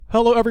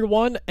Hello,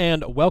 everyone,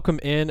 and welcome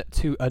in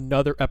to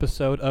another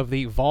episode of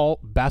the Vol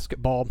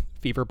Basketball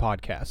Fever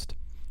podcast.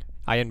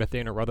 I am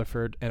Nathanael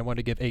Rutherford, and I want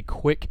to give a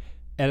quick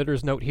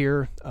editor's note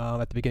here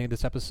at the beginning of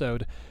this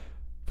episode.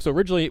 So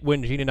originally,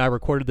 when Gene and I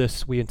recorded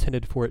this, we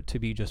intended for it to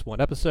be just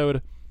one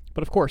episode.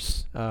 But of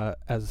course,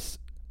 as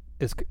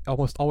is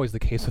almost always the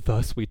case with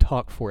us, we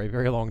talked for a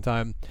very long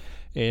time,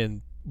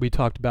 and we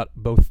talked about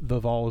both the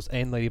Vols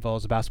and Lady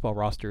Vols basketball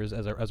rosters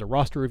as a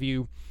roster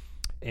review,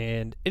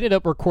 and ended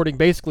up recording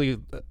basically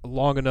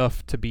long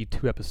enough to be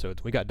two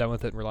episodes. We got done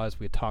with it and realized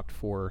we had talked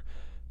for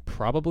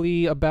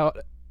probably about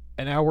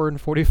an hour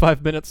and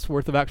 45 minutes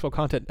worth of actual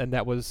content, and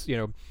that was,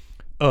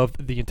 of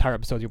the entire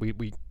episode.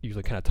 We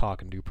usually kind of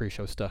talk and do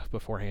pre-show stuff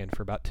beforehand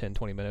for about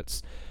 10-20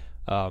 minutes,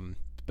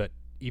 but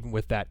even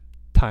with that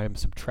time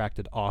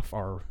subtracted off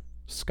our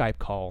Skype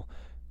call,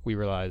 we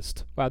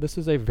realized, wow, this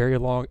is a very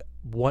long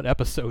one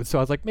episode. So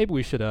I was like, maybe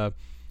we should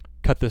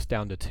cut this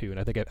down to two, and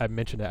I think I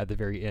mentioned that at the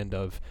very end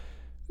of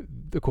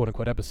the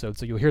quote-unquote episode,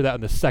 so you'll hear that in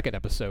the second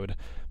episode.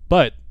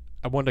 But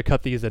I wanted to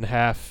cut these in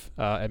half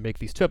and make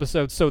these two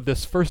episodes. So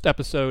this first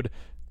episode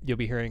you'll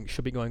be hearing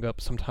should be going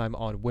up sometime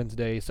on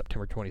Wednesday,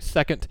 September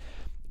 22nd.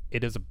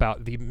 It is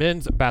about the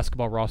men's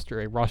basketball roster,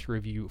 a roster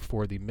review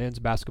for the men's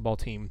basketball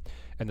team.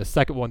 And the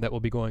second one that will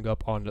be going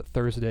up on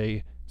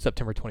Thursday,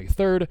 September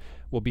 23rd,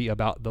 will be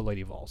about the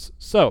Lady Vols.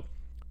 So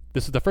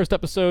this is the first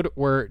episode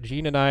where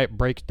Gene and I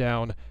break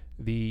down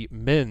the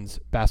men's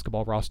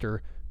basketball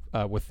roster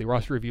with the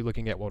roster review,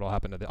 looking at what will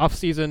happen in the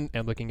offseason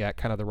and looking at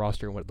kind of the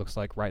roster and what it looks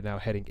like right now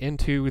heading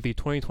into the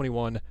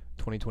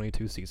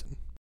 2021-2022 season.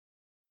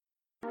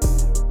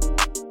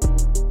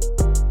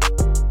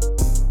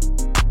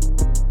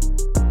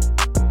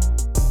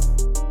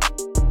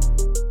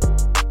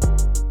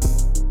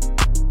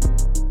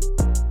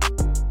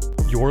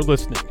 You're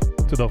listening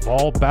to the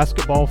Vol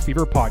Basketball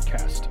Fever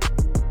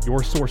podcast,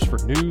 your source for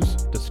news,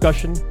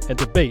 discussion, and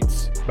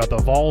debates about the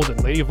Vols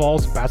and Lady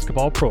Vols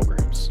basketball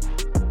programs.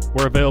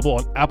 We're available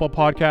on Apple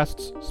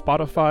Podcasts,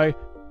 Spotify,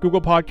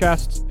 Google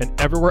Podcasts, and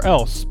everywhere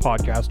else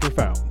podcasts are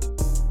found.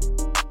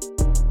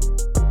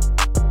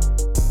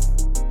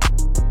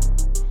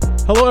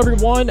 Hello,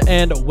 everyone,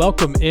 and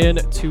welcome in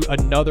to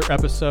another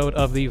episode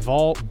of the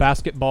Vol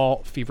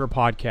Basketball Fever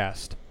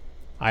podcast.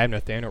 I am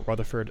Nathanael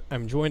Rutherford.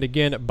 I'm joined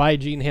again by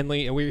Gene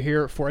Henley, and we're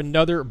here for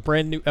another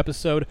brand new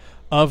episode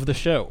of the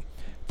show.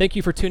 Thank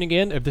you for tuning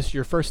in. If this is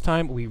your first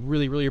time, we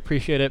really, really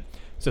appreciate it.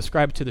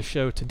 Subscribe to the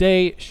show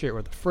today, share it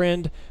with a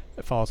friend,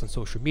 follow us on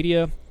social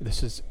media. If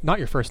this is not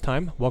your first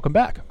time, welcome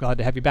back. I'm glad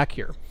to have you back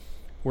here.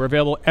 We're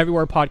available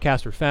everywhere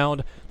podcasts are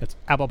found. That's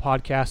Apple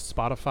Podcasts,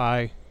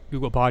 Spotify,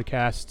 Google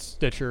Podcasts,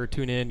 Stitcher,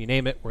 TuneIn, you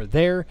name it, we're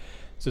there.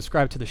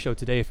 Subscribe to the show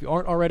today if you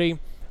aren't already.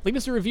 Leave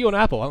us a review on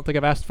Apple. I don't think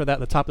I've asked for that at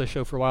the top of the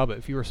show for a while, but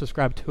if you were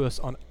subscribed to us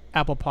on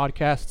Apple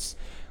Podcasts,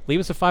 leave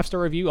us a 5-star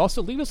review.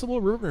 Also, leave us a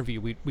little written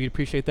review. We'd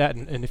appreciate that.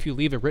 And if you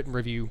leave a written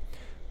review,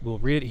 we'll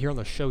read it here on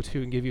the show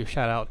too and give you a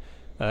shout out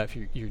if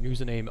your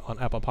username on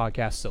Apple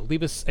Podcasts. So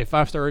leave us a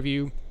 5-star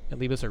review and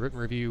leave us a written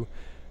review.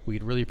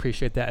 We'd really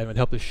appreciate that, and it would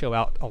help the show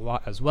out a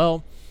lot as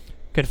well.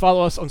 You can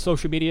follow us on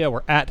social media.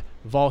 We're at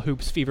Vol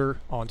Hoops Fever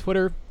on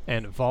Twitter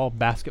and Vol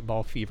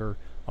Basketball Fever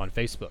on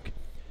Facebook.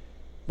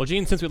 Well,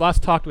 Gene, since we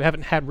last talked, we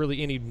haven't had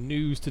really any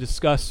news to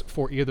discuss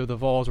for either the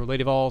Vols or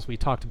Lady Vols. We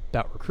talked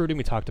about recruiting.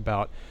 We talked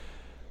about,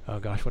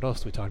 what else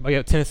did we talk about?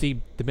 Yeah,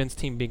 Tennessee, the men's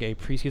team being a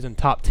preseason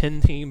top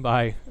 10 team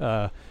by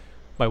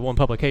one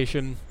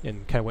publication,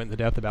 and kind of went into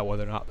depth about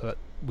whether or not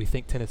we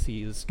think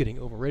Tennessee is getting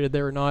overrated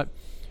there or not.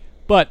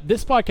 But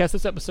this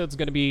episode is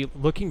going to be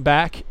looking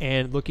back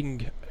and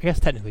looking, I guess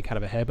technically kind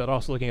of ahead, but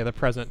also looking at the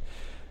present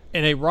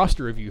in a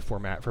roster review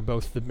format for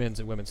both the men's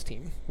and women's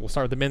team. We'll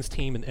start with the men's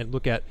team and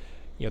look at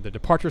the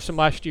departures from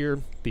last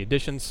year, the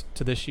additions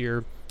to this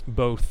year,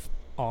 both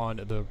on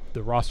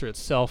the roster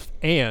itself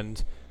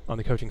and on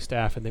the coaching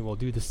staff, and then we'll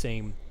do the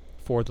same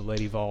for the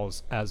Lady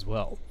Vols as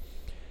well.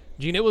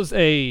 Gene, it was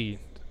a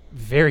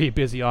very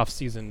busy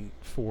offseason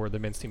for the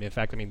men's team. In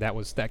fact,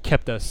 that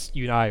kept us,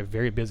 you and I,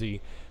 very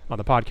busy on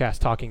the podcast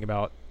talking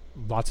about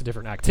lots of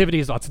different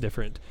activities, lots of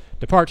different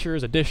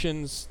departures,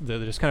 additions,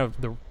 just kind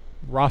of the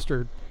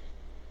roster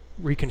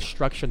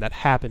reconstruction that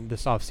happened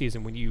this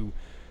offseason when you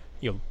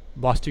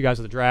lost two guys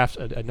at the draft,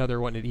 another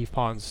one at Eve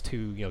Pons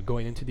to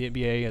going into the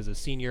NBA as a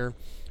senior,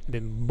 and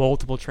then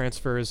multiple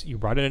transfers. You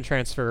brought in a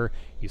transfer,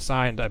 you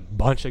signed a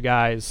bunch of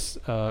guys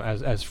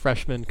as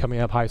freshmen coming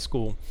up high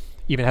school,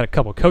 even had a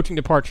couple coaching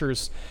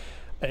departures.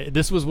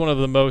 This was one of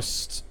the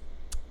most,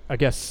 I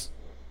guess,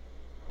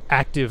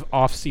 active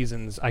off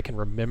seasons I can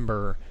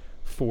remember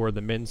for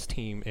the men's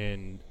team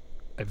in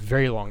a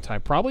very long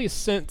time, probably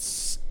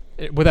since,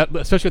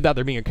 especially without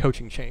there being a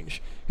coaching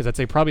change, because I'd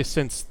say probably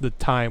since the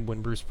time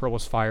when Bruce Pearl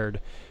was fired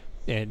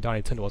and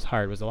Donnie Tyndall was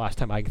hired was the last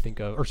time I can think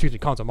of, or excuse me,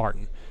 Conzo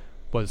Martin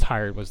was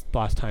hired was the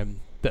last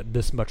time that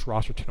this much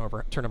roster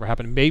turnover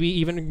happened. Maybe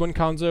even when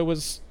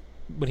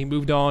he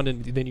moved on,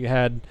 and then you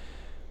had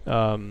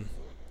Donnie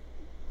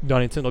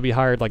Tyndall be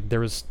hired, there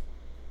was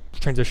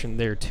transition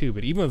there too.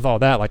 But even with all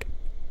that,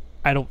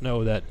 I don't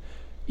know that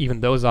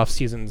even those off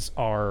seasons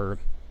are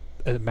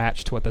a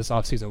match to what this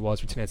offseason was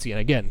for Tennessee. And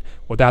again,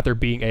 without there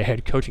being a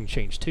head coaching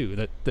change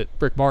too, that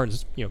Rick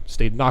Barnes,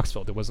 stayed in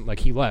Knoxville. It wasn't like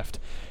he left.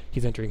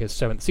 He's entering his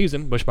 7th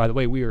season, which, by the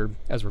way,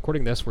 as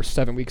recording this, we're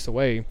 7 weeks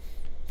away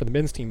for the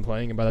men's team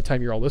playing, and by the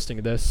time you're all listening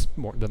to this,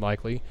 more than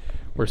likely,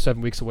 we're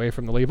 7 weeks away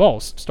from the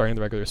Vols starting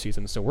the regular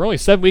season. So we're only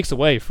 7 weeks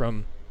away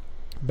from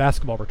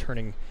basketball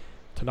returning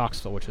to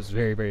Knoxville, which is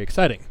very, very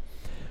exciting.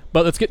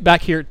 But let's get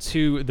back here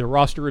to the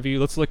roster review.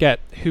 Let's look at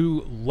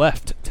who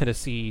left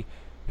Tennessee,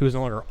 who is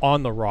no longer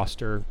on the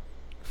roster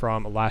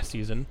from last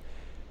season.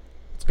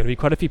 It's going to be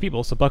quite a few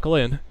people, so buckle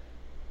in.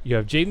 You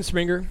have Jaden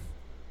Springer,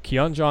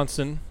 Keon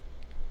Johnson,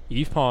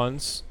 Yves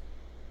Pons,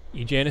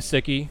 E.J.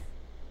 Anisicki,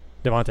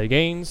 Devontae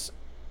Gaines,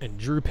 and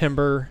Drew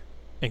Pember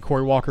and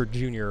Corey Walker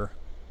Jr.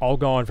 all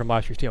gone from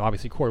last year's team.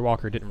 Obviously, Corey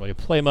Walker didn't really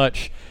play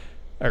much,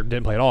 or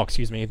didn't play at all,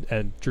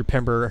 and Drew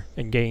Pember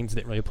and Gaines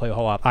didn't really play a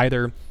whole lot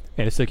either.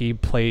 Anisicki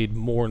played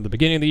more in the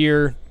beginning of the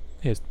year.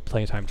 His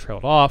playing time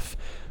trailed off.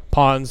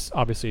 Pons,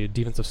 obviously a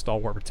defensive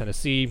stalwart for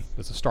Tennessee,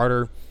 was a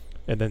starter.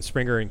 And then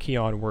Springer and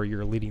Keon were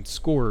your leading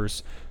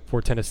scorers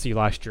for Tennessee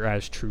last year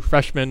as true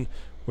freshmen,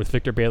 with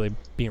Victor Bailey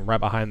being right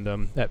behind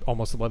them at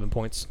almost 11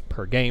 points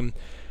per game.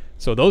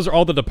 So those are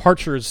all the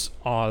departures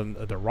on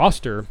the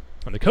roster.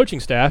 On the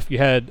coaching staff, you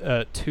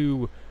had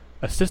 2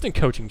 assistant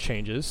coaching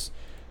changes.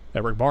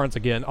 Rick Barnes,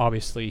 again,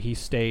 obviously he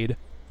stayed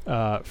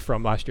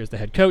from last year as the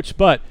head coach,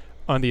 but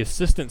on the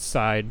assistant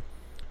side,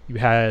 you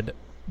had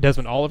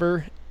Desmond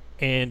Oliver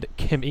and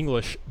Kim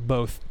English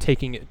both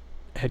taking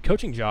head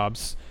coaching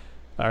jobs.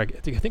 I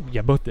think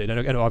both did. I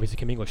know obviously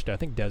Kim English did. I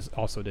think Des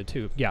also did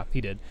too. Yeah,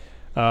 he did.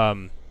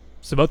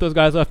 So both those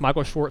guys left.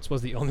 Michael Schwartz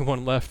was the only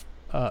one left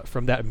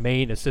from that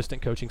main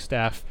assistant coaching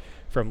staff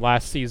from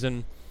last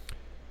season.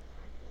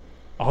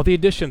 All the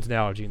additions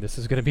now, Gene. This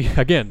is going to be,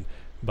 again,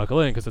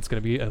 buckle in because it's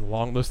going to be a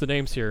long list of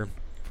names here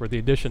for the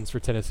additions for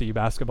Tennessee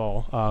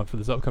basketball for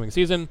this upcoming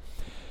season.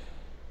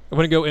 I'm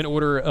going to go in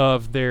order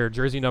of their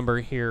jersey number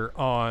here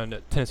on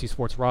Tennessee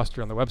Sports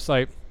roster on their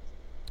website.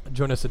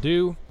 Jonas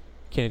Adu,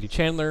 Kennedy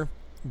Chandler,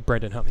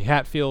 Brendan Huntley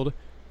Hatfield,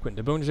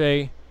 Quentin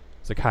DeBonge,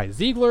 Zakai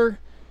Ziegler,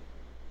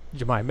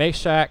 Jemai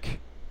Meshack,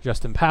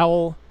 Justin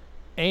Powell,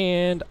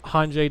 and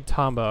Hanjay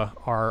Tamba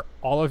are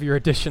all of your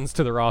additions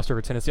to the roster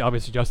for Tennessee.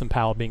 Obviously, Justin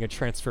Powell being a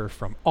transfer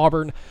from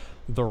Auburn.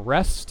 The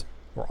rest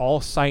were all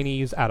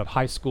signees out of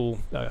high school.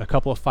 A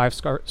couple of five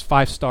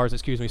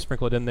stars,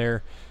 sprinkled in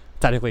there.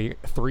 Technically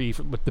 3,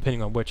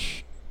 depending on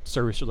which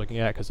service you're looking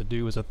at, because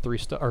Adu was a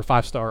 3-star or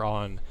 5-star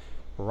on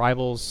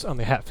Rivals. On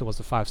the Hatfield was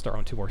a 5-star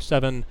on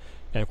 247,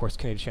 and of course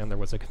Kennedy Chandler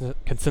was a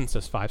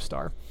consensus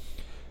 5-star.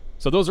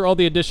 So those are all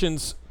the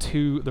additions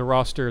to the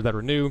roster that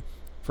are new.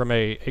 From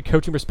a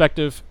coaching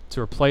perspective, to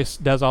replace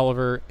Des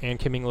Oliver and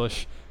Kim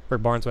English,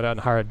 Rick Barnes went out and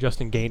hired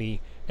Justin Gainey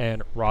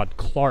and Rod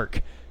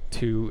Clark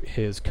to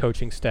his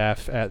coaching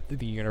staff at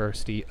the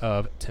University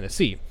of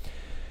Tennessee.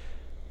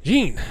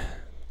 Gene,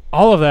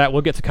 all of that,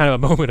 we'll get to kind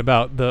of a moment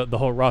about the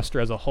whole roster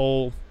as a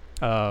whole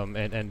and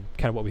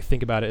kind of what we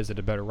think about it. Is it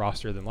a better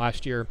roster than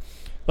last year?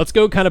 Let's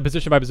go kind of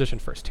position by position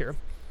first here,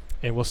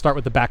 and we'll start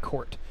with the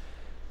backcourt.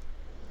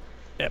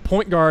 At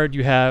point guard,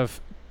 you have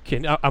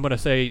I'm going to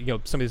say,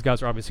 some of these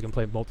guys are obviously going to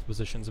play multiple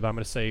positions, but I'm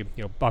going to say,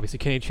 obviously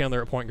Kenny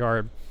Chandler at point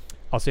guard.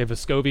 I'll say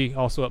Vescovi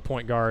also at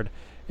point guard.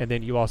 And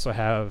then you also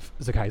have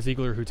Zakai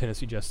Ziegler, who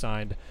Tennessee just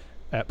signed,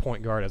 at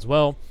point guard as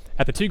well.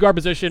 At the 2-guard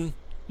position,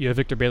 you have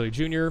Victor Bailey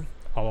Jr.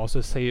 I'll also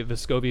say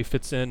Vescovi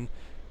fits in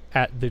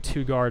at the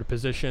 2-guard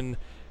position.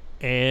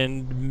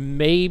 And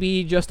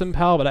maybe Justin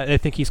Powell, but I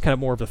think he's kind of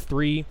more of a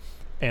 3.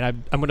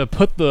 And I'm going to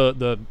put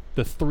the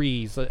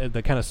threes,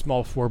 the kind of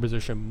small 4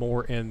 position,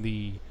 more in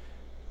the...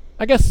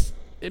 I guess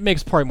it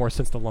makes probably more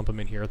sense to lump them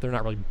in here. They're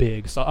not really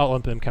big, so I'll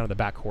lump them kind of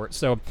the backcourt.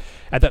 So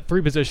at that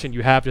 3 position,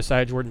 you have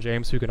Josiah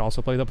Jordan-James, who can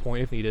also play the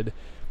point if needed.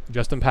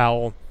 Justin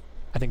Powell,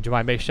 I think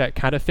Jemai Meshack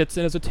kind of fits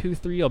in as a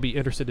 2-3. I'll be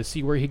interested to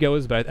see where he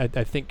goes, but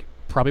I think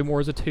probably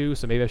more as a 2,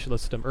 so maybe I should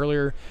list him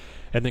earlier.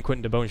 And then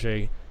Quentin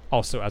DeBonge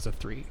also as a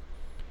 3.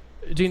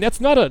 Gene, that's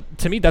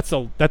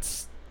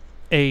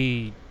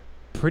a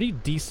pretty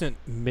decent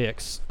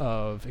mix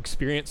of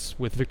experience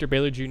with Victor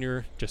Bailey Jr.,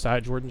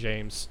 Josiah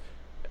Jordan-James.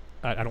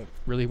 I don't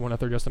really want to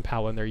throw Justin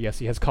Powell in there. Yes,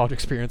 he has college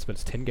experience, but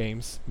it's 10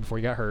 games before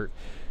he got hurt.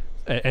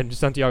 And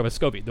Santiago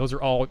Vescovi. Those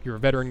are all your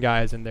veteran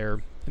guys in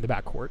there in the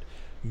backcourt,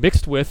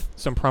 mixed with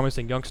some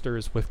promising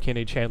youngsters with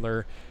Kenny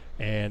Chandler.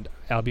 And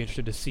I'll be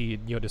interested to see,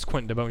 does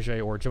Quentin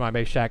DeBonge or Jemai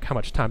Meshack, how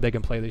much time they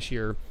can play this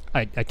year.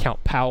 I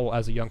count Powell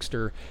as a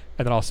youngster.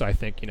 And then also I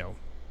think,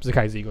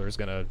 Zakai Ziegler is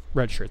going to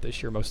redshirt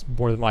this year,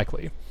 more than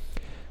likely.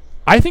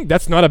 I think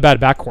that's not a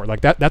bad backcourt.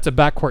 Like that's a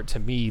backcourt to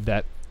me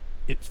that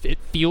it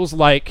feels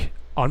like,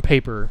 on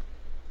paper,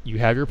 you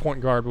have your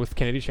point guard with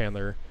Kennedy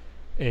Chandler,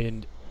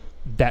 and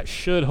that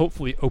should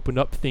hopefully open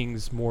up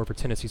things more for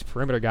Tennessee's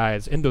perimeter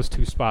guys in those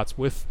 2 spots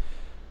with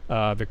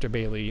Victor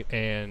Bailey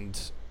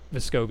and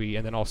Vescovi,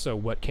 and then also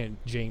what can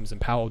James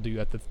and Powell do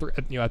at the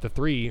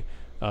 3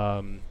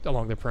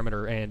 along the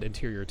perimeter and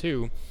interior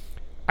too.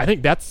 I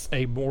think that's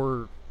a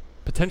more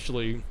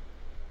potentially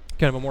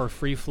kind of a more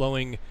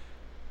free-flowing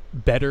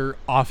better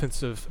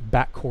offensive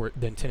backcourt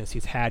than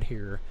Tennessee's had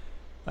here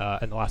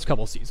in the last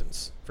couple of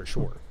seasons, for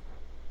sure.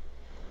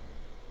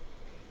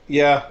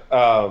 Yeah,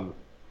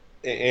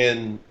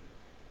 and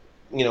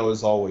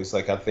as always,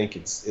 like I think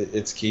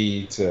it's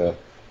key to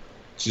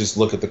just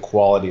look at the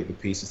quality of the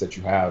pieces that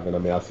you have, and I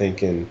mean I think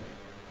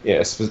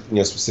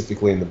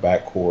specifically in the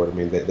backcourt, I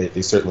mean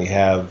they certainly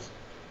have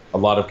a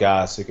lot of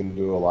guys who can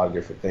do a lot of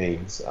different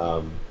things.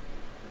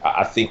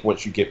 I think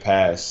once you get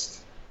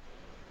past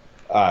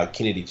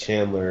Kennedy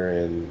Chandler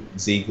and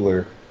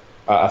Ziegler,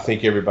 I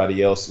think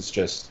everybody else is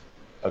just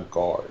a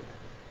guard.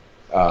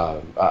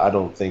 I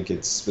don't think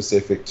it's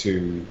specific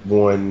to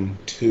 1,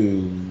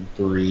 2,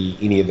 3,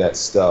 any of that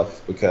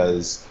stuff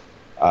because,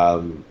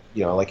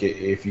 like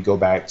if you go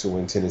back to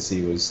when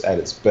Tennessee was at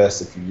its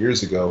best a few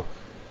years ago,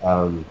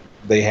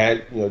 they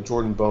had,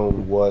 Jordan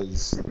Bone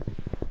was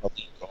a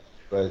lead guard,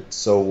 but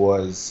so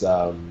was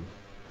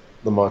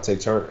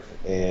Lamonte Turner,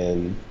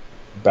 and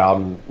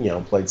Bowden,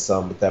 played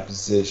some at that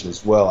position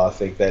as well. I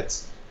think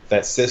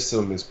that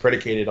system is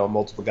predicated on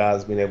multiple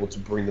guys being able to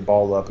bring the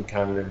ball up and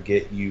kind of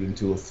get you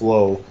into a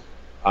flow.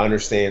 I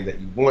understand that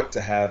you want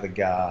to have a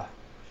guy,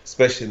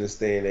 especially in this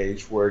day and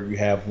age, where you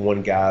have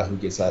one guy who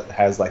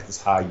has like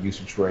this high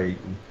usage rate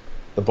and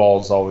the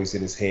ball's always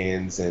in his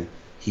hands and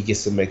he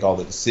gets to make all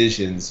the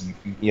decisions.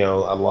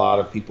 A lot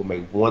of people may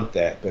want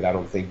that, but I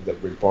don't think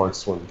that Rick Barnes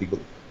is one of the people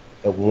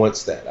that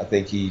wants that. I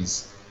think he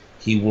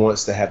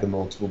wants to have the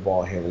multiple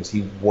ball handlers.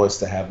 He wants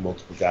to have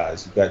multiple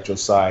guys. You've got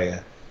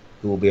Josiah,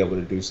 who will be able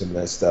to do some of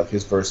that stuff.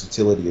 His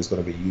versatility is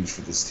going to be huge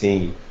for this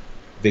team.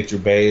 Victor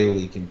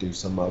Bailey can do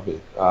some of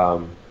it.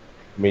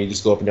 You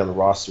just go up and down the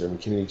roster.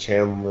 Kennedy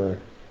Chandler,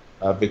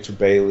 Victor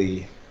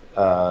Bailey,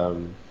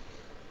 and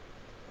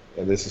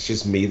this is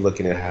just me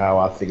looking at how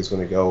I think it's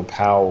going to go.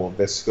 Powell,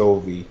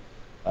 Vescovi,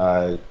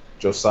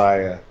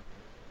 Josiah.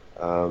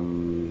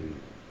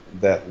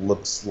 That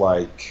looks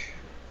like,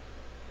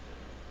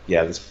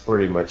 that's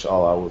pretty much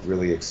all I would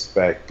really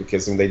expect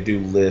because they do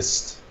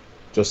list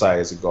Josiah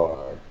as a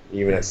guard,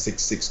 even at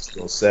 6'6",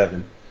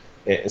 207,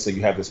 and so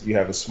you have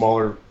a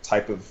smaller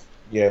type of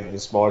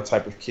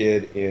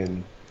kid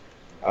in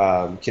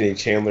Kennedy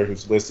Chandler,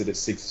 who's listed at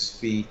 6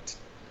 feet.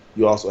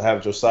 You also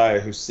have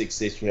Josiah, who's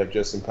 6'6". You have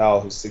Justin Powell,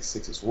 who's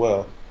 6'6" as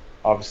well.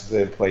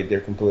 Obviously, they play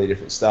completely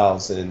different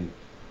styles, and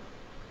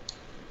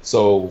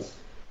so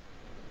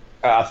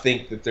I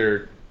think that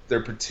their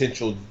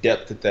potential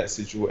depth at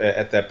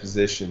that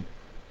position,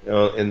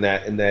 in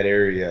that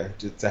area,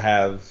 to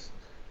have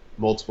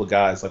multiple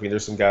guys. I mean,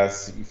 there's some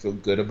guys that you feel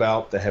good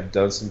about that have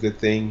done some good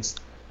things,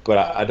 but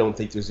I don't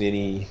think there's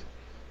any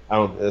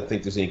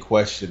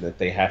question that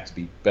they have to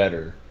be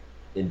better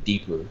and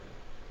deeper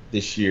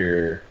this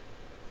year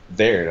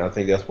there. And I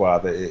think that's why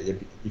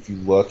if you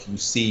look, you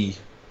see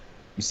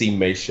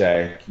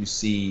Meshack, you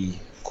see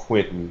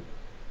Quentin,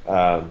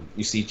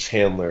 you see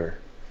Chandler,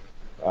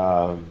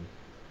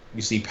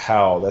 you see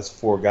Powell. That's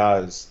 4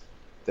 guys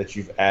that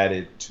you've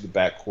added to the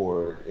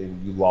backcourt,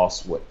 and you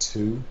lost,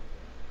 2?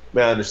 I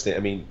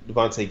understand.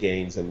 Devontae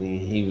Gaines,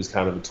 he was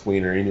kind of a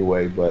tweener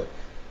anyway, but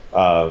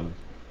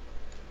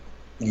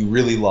you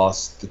really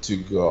lost the 2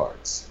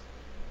 guards.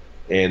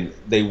 And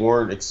they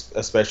weren't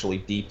especially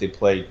deep. They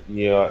played,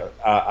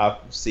 I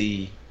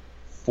see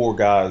 4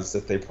 guys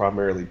that they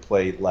primarily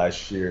played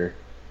last year.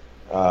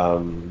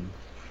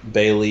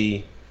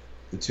 Bailey,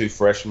 the 2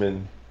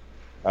 freshmen,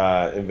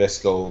 and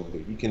Vesco.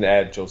 You can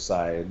add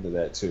Josiah into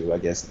that too. I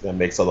guess that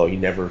makes, although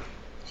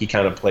he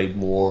kind of played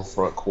more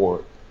front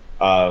court.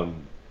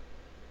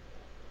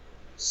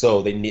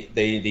 So they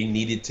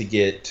needed to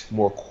get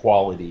more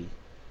quality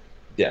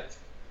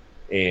depth,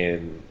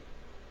 and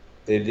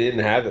they didn't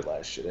have it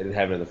last year. They didn't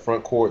have it in the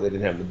front court. They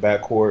didn't have it in the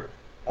back court.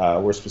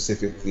 We're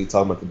specifically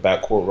talking about the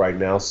back court right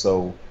now,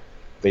 so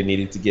they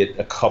needed to get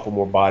a couple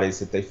more bodies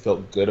that they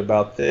felt good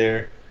about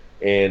there.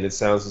 And it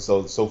sounds as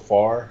though so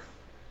far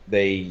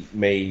they've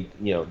made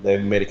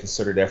a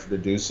concerted effort to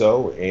do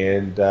so,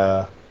 and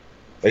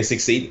they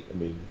succeeded.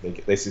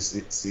 They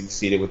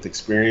succeeded with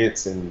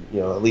experience and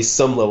at least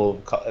some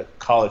level of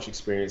college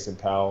experience in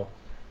Powell,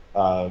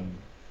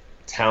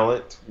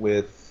 talent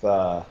with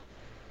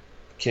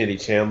Kennedy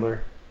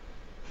Chandler.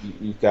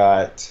 You've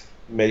got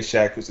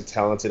Meshack, who's a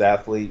talented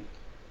athlete,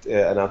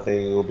 and I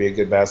think he will be a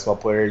good basketball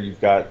player.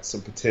 You've got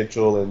some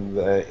potential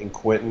in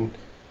Quentin,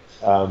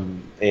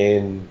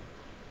 and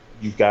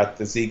you've got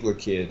the Ziegler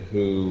kid,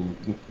 who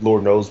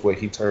Lord knows what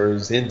he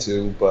turns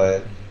into,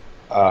 but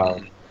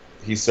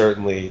he's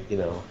certainly,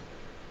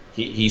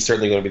 he's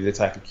certainly going to be the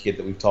type of kid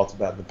that we've talked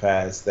about in the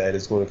past that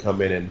is going to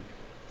come in and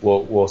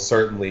will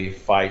certainly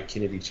fight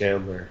Kennedy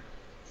Chandler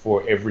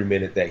for every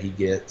minute that he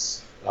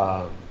gets.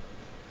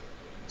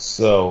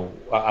 So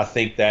I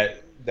think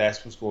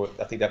that's what's going.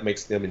 I think that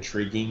makes them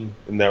intriguing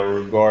in that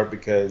regard,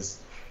 because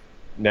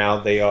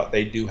now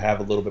they do have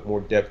a little bit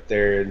more depth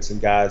there, and some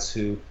guys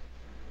who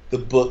the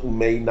book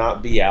may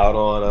not be out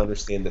on. I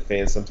understand the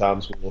fans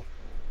sometimes will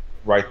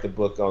write the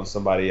book on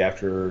somebody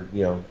after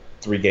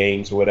 3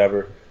 games or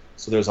whatever.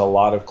 So there's a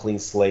lot of clean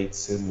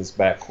slates in this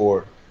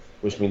backcourt,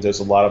 which means there's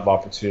a lot of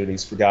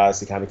opportunities for guys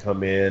to kind of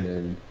come in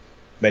and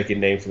make a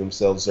name for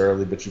themselves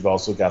early, but you've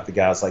also got the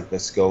guys like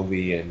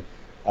Vescovi and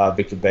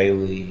Victor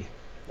Bailey.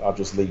 I'll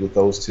just lead with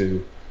those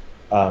two,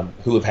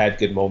 who have had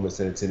good moments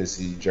in a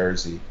Tennessee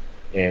jersey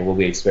and will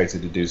be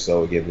expected to do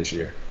so again this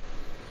year.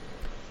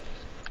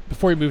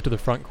 Before we move to the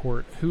front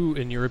court, who,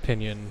 in your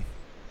opinion,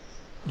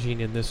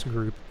 Gene, in this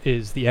group,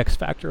 is the X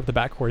factor of the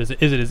backcourt? Is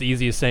it as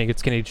easy as saying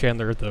it's Kennedy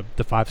Chandler, the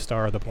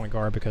 5-star, the point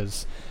guard?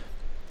 Because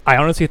I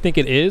honestly think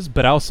it is,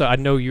 but also I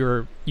know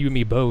you and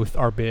me both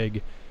are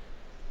big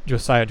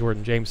Josiah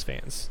Jordan James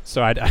fans.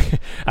 So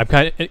I'm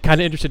kind of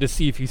interested to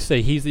see if you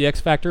say he's the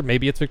X factor.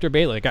 Maybe it's Victor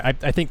Bailey.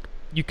 I think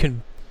you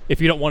can, if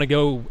you don't want to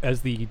go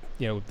as the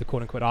the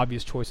quote unquote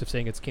obvious choice of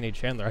saying it's Kennedy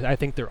Chandler. I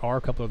think there are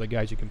a couple other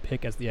guys you can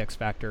pick as the X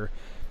factor.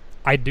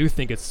 I do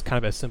think it's kind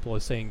of as simple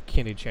as saying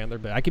Kennedy Chandler,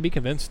 but I could be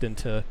convinced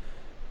into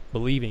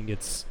believing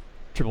it's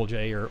Triple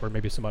J or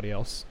maybe somebody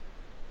else.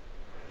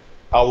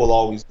 I will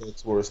always go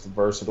towards the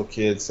versatile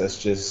kids.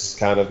 That's just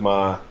kind of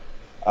my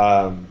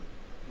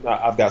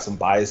I've got some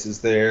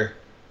biases there,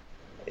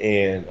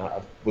 and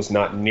I was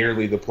not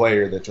nearly the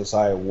player that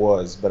Josiah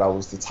was, but I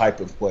was the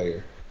type of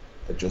player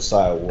that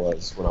Josiah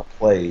was when I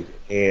played.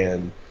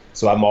 And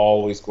so I'm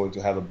always going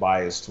to have a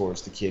bias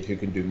towards the kid who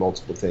can do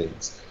multiple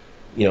things.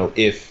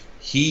 If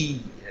he,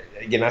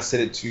 again, I said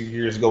it 2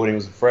 years ago when he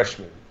was a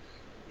freshman,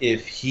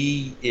 if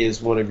he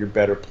is one of your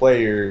better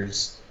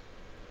players,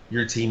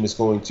 your team is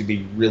going to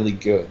be really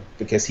good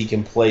because he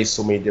can play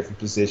so many different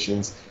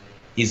positions.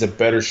 He's a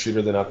better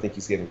shooter than I think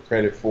he's given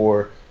credit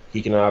for.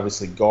 He can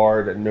obviously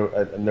guard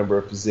a number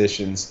of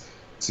positions.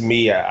 To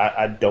me,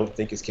 I don't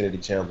think it's Kennedy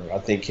Chandler. I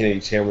think Kennedy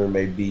Chandler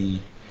may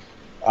be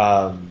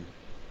I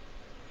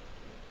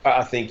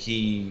think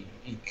he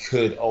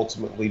could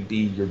ultimately be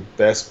your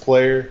best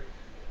player,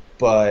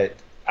 but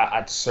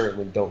I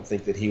certainly don't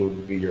think that he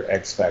would be your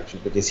X factor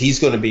because he's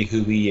going to be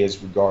who he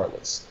is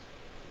regardless.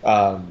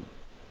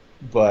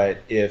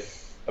 But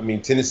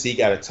Tennessee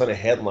got a ton of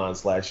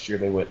headlines last year.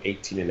 They went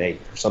 18-8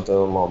 or something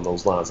along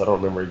those lines. I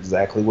don't remember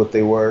exactly what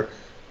they were,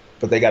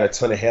 but they got a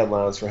ton of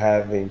headlines for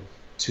having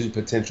 2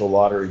 potential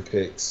lottery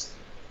picks.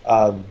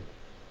 I'll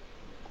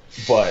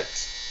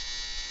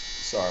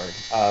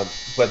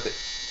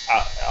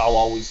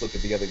always look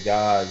at the other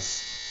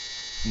guys.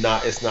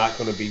 It's not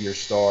going to be your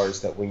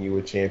stars that win you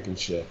a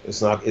championship.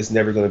 It's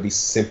never going to be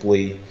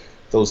simply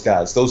those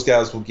guys. Those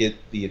guys will get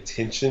the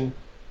attention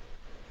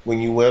when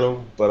you win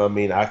them, but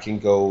I can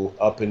go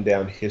up and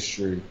down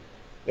history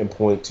and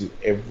point to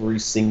every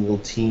single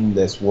team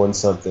that's won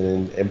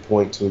something and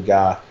point to a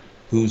guy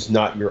who's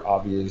not your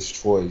obvious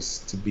choice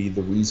to be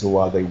the reason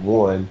why they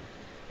won,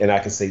 and I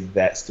can say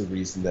that's the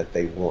reason that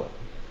they won.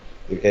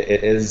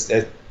 It is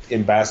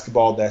in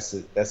basketball. That's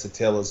a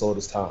tale as old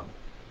as time.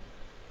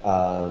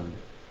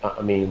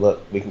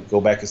 Look, we can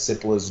go back as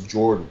simple as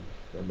Jordan.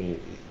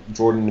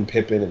 Jordan and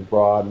Pippen and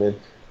Rodman,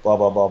 blah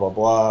blah blah blah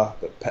blah.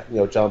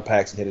 But John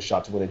Paxson hit a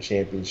shot to win a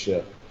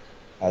championship.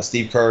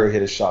 Steve Kerr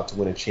hit a shot to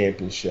win a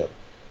championship.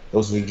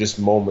 Those are just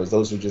moments.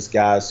 Those are just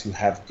guys who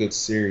have good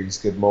series,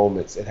 good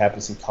moments. It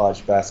happens in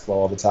college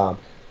basketball all the time.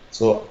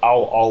 So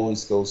I'll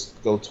always go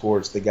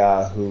towards the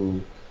guy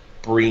who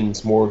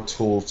brings more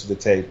tools to the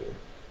table.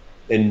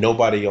 And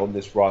nobody on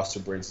this roster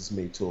brings as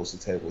many tools to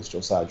the table as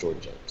Josiah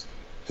Jordan James,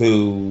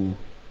 who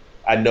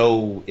I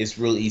know it's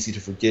really easy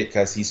to forget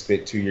because he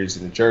spent 2 years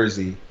in a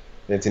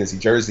Tennessee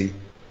jersey,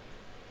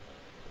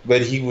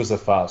 but he was a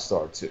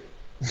 5-star too.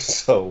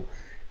 So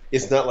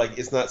it's not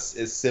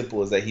as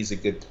simple as that he's a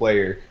good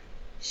player.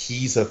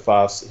 He was a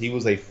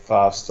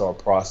 5-star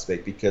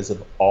prospect because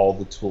of all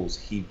the tools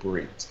he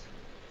brings.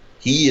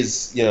 He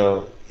is,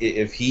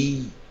 if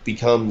he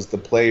becomes the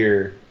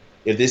player,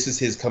 if this is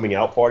his coming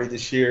out party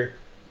this year,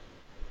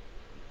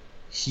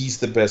 he's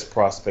the best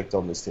prospect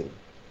on this team.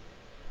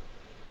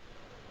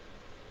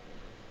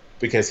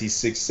 Because he's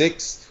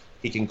 6'6",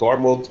 he can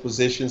guard multiple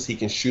positions, he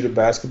can shoot a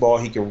basketball,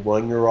 he can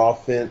run your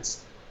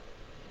offense.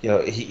 He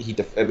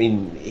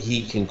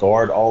can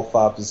guard all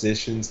 5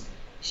 positions.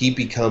 He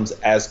becomes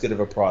as good of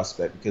a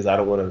prospect because I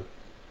don't want to.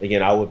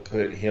 Again, I would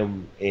put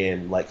him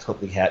in like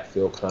Huntley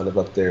Hatfield, kind of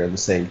up there in the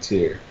same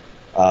tier.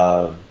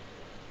 I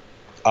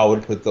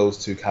would put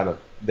those two kind of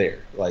there.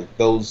 Like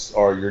those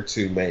are your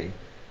 2 main.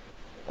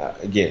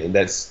 Again, and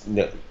that's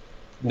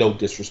no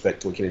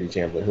disrespect to Kennedy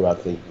Chandler, who I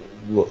think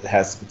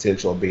has the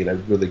potential of being a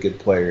really good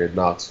player in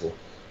Knoxville.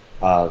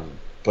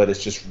 But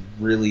it's just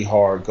really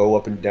hard. Go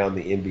up and down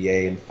the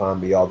NBA and find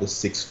me all the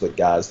 6-foot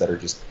guys that are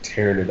just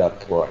tearing it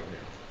up right now.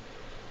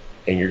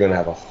 And you're going to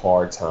have a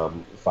hard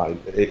time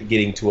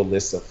getting to a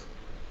list of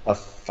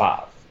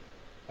 5.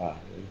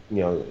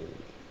 You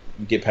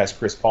get past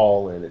Chris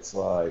Paul and it's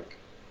like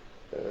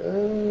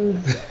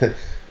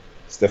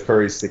Steph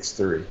Curry's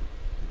 6'3".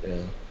 Yeah.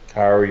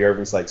 Kyrie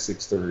Irving's like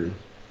 6'3".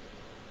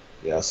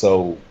 Yeah,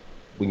 so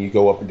when you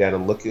go up and down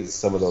and look at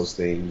some of those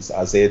things,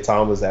 Isaiah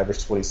Thomas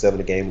averaged 27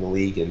 a game in the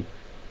league and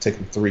took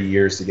him 3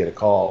 years to get a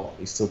call.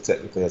 He still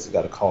technically hasn't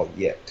got a call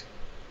yet.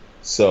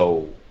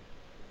 So,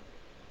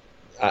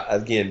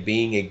 again,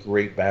 being a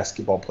great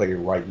basketball player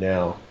right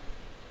now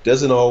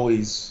doesn't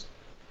always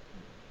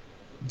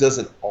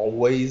bode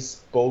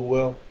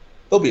well.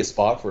 there'll be a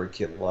spot for a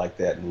kid like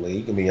that in the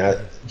league. I mean,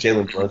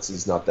 Jalen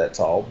Brunson's not that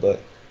tall,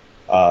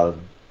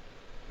 um,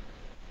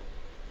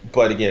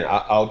 but again,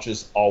 I'll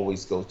just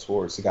always go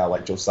towards a guy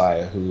like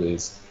Josiah, who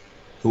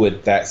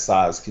at that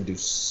size can do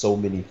so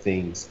many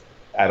things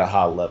at a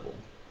high level.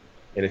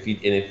 And if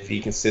he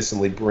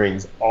consistently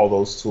brings all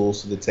those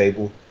tools to the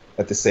table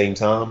at the same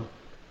time,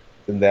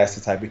 then that's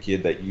the type of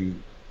kid that you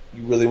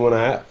really want to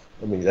have.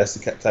 I mean, that's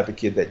the type of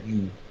kid that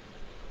you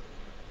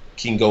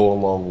can go a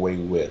long way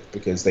with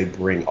because they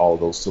bring all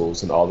those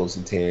tools and all those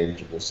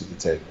intangibles to the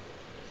table.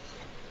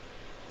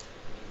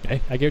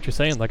 Hey, I get what you're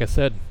saying. Like I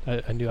said,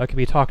 I knew I could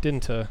be talked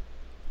into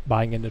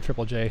buying into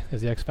Triple J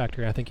as the X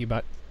Factor. I think you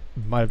might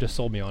have just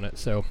sold me on it.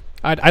 So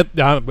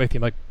I'm with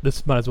you. Like,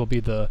 this might as well be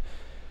the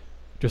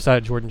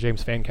Josiah Jordan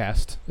James fan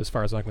cast as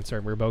far as I'm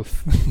concerned. We're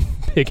both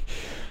big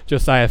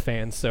Josiah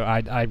fans. So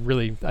I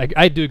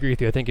do agree with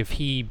you. I think if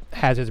he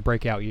has his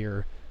breakout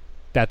year,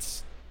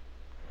 that's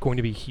going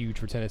to be huge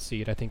for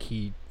Tennessee. And I think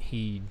he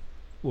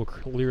will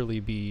clearly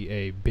be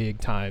a big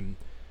time.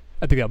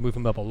 I think that'll move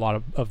him up a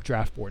lot of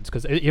draft boards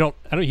because he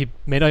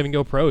may not even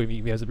go pro if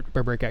he has a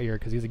breakout year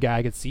because he's a guy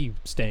I could see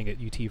staying at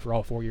UT for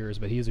all 4 years,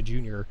 but he is a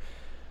junior.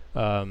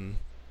 So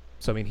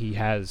I mean, he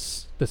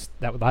has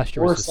that last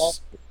year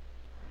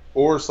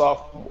or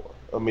sophomore.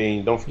 I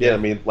mean, don't forget. Yeah. I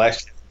mean,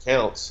 last year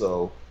counts.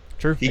 So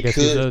true. He's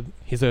a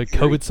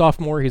COVID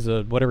sophomore. He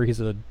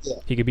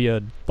could be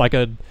a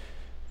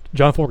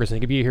John Fulkerson.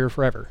 He could be here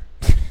forever.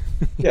 He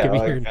could be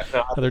here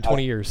another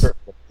 20 years.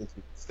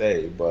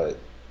 Stay, but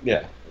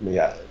yeah, I mean,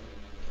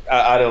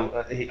 I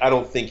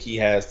don't think he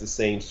has the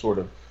same sort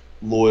of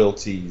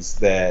loyalties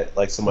that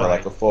like somebody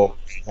like a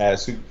Fulkerson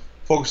has.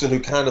 Fulkerson, who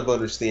kind of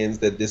understands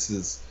that this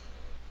is,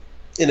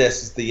 in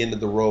essence, the end of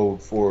the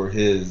road for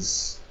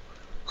his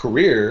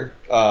career.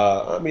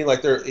 I mean,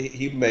 like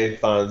he may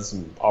find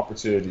some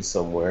opportunities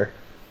somewhere.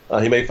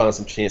 He may find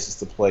some chances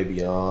to play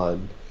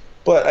beyond.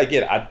 But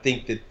again, I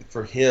think that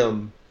for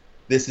him,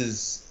 this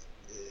is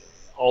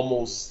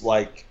almost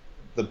like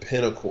the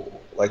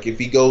pinnacle. Like if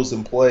he goes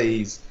and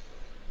plays,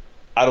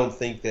 I don't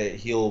think that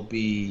he'll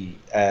be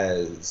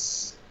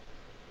as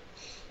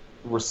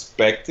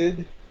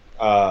respected.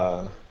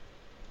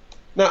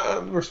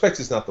 Respect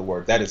is not the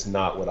word. That is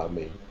not what I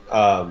mean.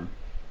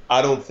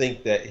 I don't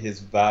think that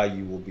his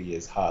value will be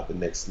as high at the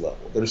next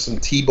level. There's some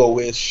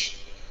Tebow-ish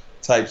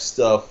type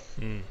stuff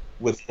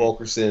with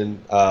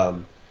Fulkerson.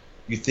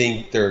 You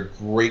think they're a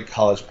great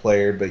college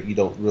player, but you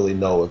don't really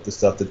know if the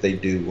stuff that they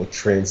do will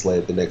translate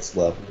at the next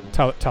level.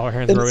 Tyler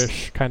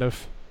Hansbrough-ish, kind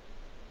of.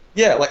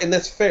 Yeah, and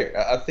that's fair.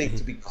 I think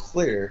to be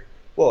clear,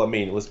 well, I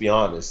mean, let's be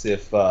honest.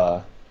 If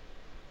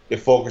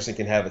Fulkerson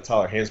can have a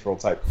Tyler Hansbrough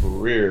type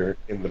career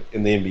in the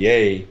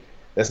NBA,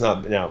 that's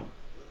not now.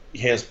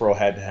 Hansbrough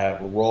had to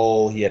have a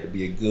role. He had to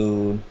be a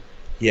goon.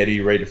 He had to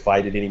be ready to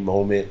fight at any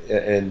moment.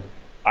 And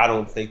I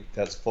don't think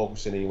that's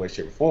Fulkerson in any way,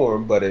 shape, or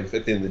form. But if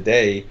at the end of the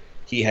day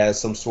he has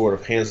some sort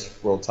of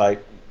Hansbrough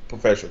type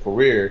professional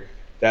career,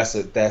 that's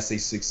a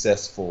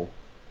successful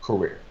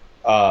career.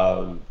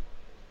 But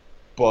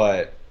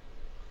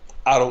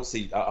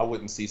I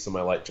wouldn't see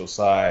somebody like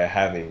Josiah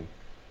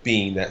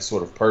being that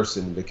sort of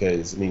person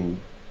because, I mean,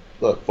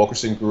 look,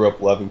 Fulkerson grew up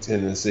loving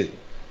Tennessee.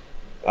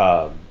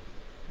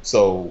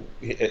 So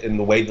in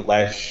the way that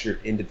last year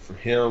ended for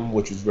him,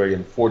 which was very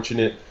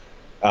unfortunate,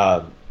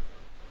 I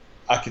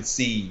could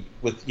see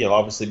with,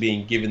 obviously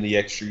being given the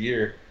extra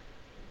year,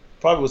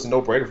 probably was a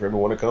no-brainer for him to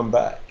want to come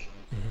back.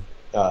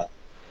 But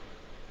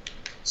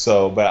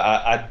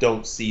I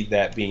don't see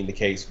that being the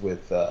case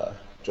with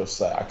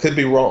Josiah. I could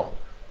be wrong.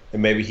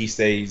 And maybe he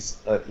stays,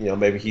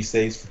 maybe he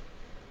stays for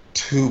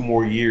 2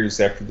 more years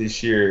after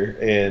this year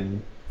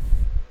and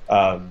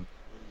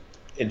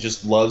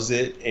just loves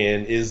it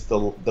and is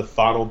the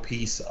final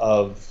piece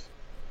of,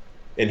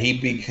 and he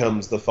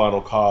becomes the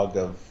final cog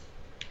of,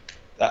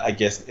 I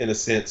guess, in a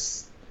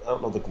sense, I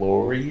don't know, the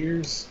glory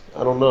years.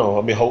 I don't know.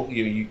 I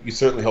mean, you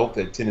certainly hope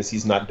that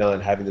Tennessee's not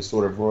done having the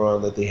sort of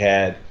run that they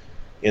had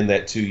in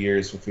that 2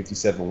 years with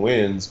 57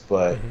 wins,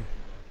 but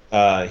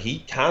he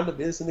kind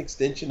of is an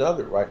extension of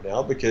it right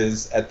now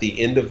because at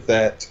the end of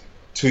that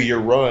 2-year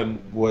run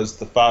was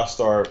the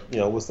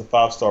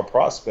 5-star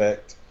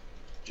prospect,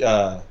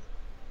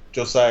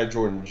 Josiah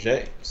Jordan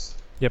James.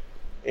 Yep.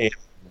 And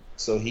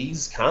so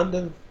he's kind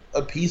of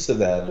a piece of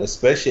that,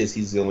 especially as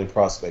he's the only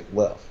prospect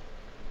left.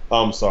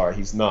 I'm sorry,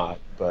 he's not,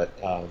 but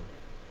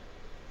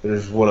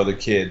there's one other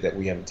kid that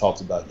we haven't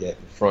talked about yet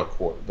in the front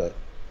court, but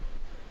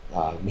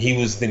he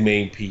was the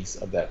main piece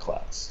of that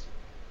class.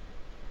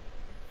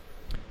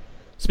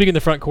 Speaking of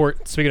the front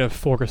court, speaking of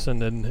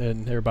Fulkerson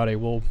and everybody,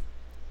 we'll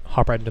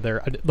hop right into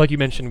there. Like you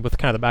mentioned with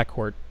kind of the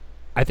backcourt,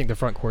 I think the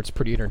front court's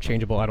pretty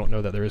interchangeable. I don't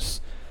know that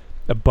there's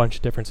a bunch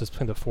of differences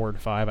between the 4 and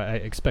 5. I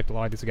expect a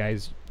lot of these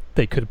guys,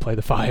 they could play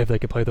the 5, they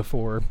could play the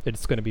 4.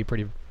 It's going to be a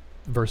pretty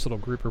versatile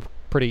group or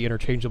pretty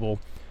interchangeable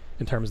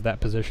in terms of that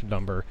position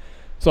number.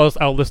 So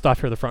I'll list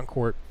off here the front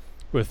court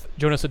with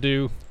Jonas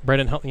Adu,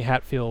 Brandon Huntley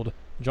Hatfield,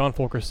 John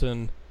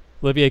Fulkerson,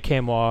 Olivier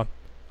Camois,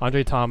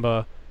 Andre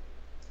Tamba,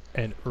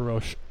 and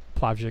Urosh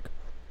Plavsic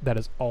that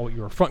is all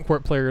your front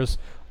court players.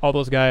 All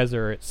those guys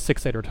are at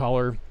 6'8" or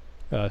taller.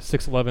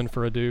 6'11"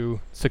 for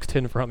Adu,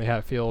 6'10" for Huntley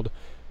Hatfield,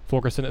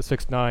 Fulkerson at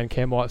 6'9",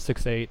 Camwell at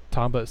 6'8",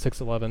 Tamba at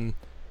 6'11",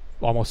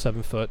 almost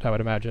 7 foot, I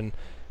would imagine,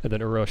 and then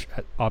Urosh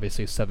at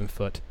obviously 7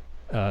 foot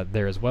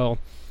there as well.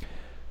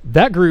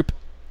 That group,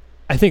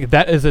 I think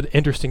that is an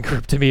interesting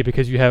group to me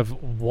because you have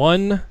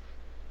one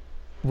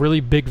really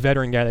big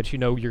veteran guy that you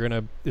know you're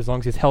going to, as long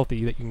as he's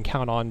healthy, that you can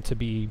count on to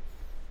be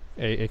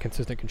a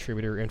consistent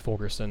contributor in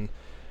Fulkerson.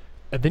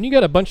 And then you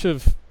got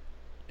a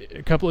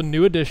couple of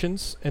new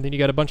additions, and then you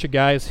got a bunch of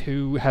guys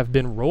who have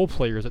been role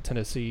players at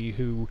Tennessee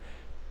who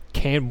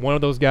can one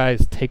of those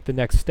guys take the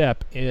next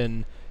step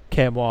in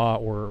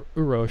Camwa or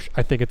Urosh.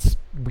 I think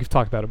we've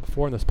talked about it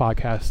before in this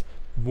podcast,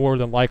 more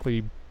than likely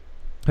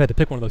if I had to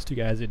pick one of those two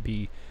guys, it'd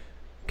be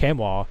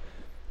Camwa.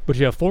 But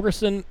you have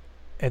Fulkerson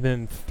and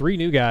then 3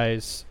 new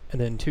guys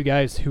and then 2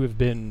 guys who have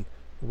been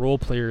role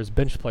players,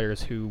 bench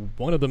players, who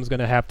one of them is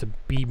going to have to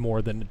be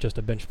more than just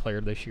a bench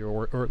player this year,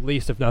 or at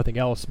least if nothing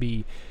else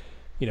be,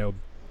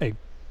 a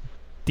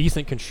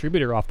decent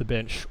contributor off the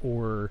bench,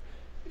 or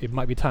it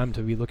might be time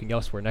to be looking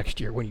elsewhere next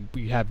year when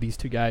you have these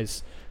 2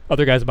 guys,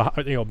 other guys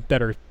behind,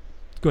 that are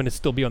going to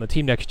still be on the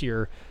team next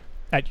year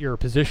at your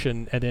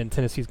position, and then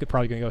Tennessee's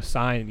probably going to go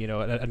sign,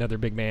 another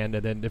big man,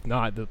 and then if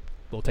not,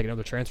 they'll take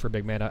another transfer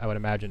big man, I would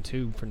imagine,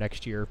 too, for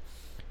next year,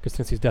 because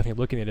Tennessee's definitely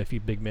looking at a few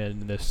big men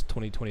in this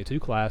 2022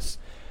 class.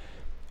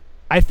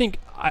 I think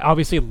I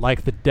obviously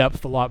like the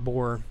depth a lot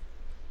more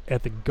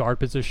at the guard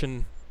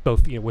position,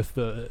 both with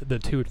the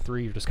 2 and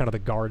 3, or just kind of the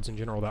guards in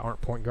general that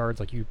aren't point guards,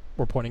 like you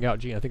were pointing out,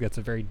 Gene. I think that's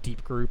a very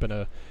deep group and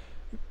going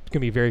to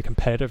be a very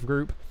competitive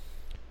group.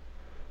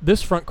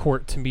 This front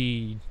court, to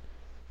me,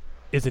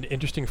 is an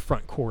interesting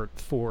front court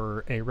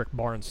for a Rick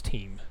Barnes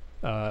team,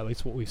 at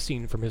least what we've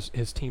seen from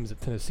his teams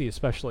at Tennessee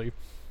especially.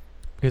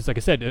 Because, like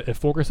I said, if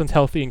Fulkerson's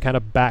healthy and kind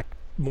of back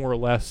more or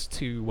less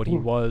to what he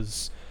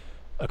was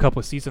a couple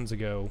of seasons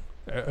ago,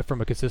 from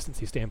a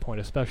consistency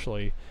standpoint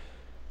especially,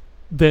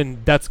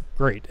 then that's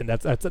great. And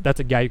that's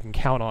a guy you can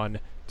count on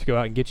to go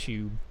out and get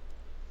you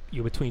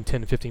between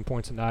 10 and 15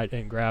 points a night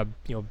and grab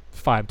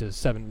 5 to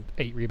 7,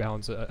 8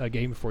 rebounds a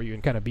game for you,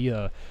 and kind of be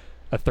a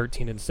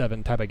 13 and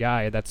 7 type of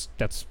guy. That's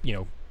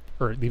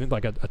or even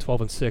like a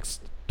 12 and 6,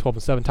 12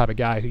 and 7 type of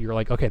guy who you're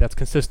like, okay, that's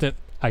consistent.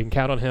 I can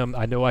count on him.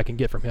 I know I can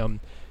get from him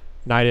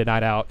night in,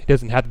 night out. He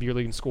doesn't have to be your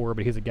leading scorer,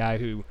 but he's a guy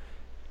who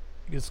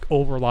is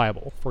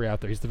reliable for you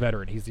out there. He's the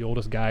veteran. He's the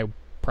oldest guy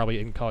probably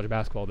in college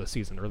basketball this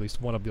season, or at least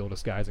one of the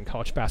oldest guys in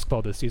college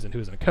basketball this season who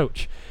isn't a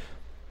coach.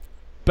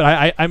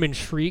 But I'm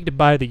intrigued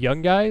by the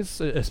young guys,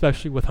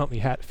 especially with Huntley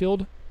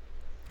Hatfield.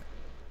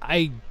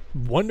 I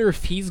wonder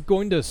if he's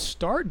going to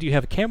start. Do you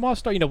have Camwa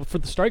start? For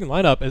the starting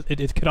lineup,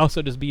 it could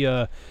also just be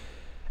a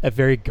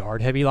very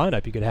guard-heavy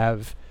lineup. You could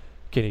have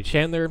Kenny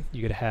Chandler.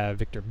 You could have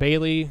Victor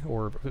Bailey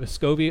or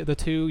Vescovi at the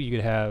 2. You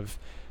could have,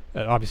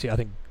 obviously, I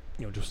think,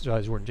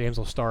 Jordan James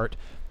will start.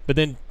 But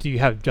then, do you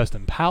have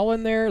Justin Powell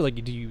in there?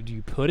 Like, do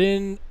you put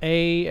in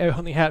a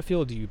Huntley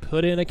Hatfield? Do you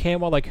put in a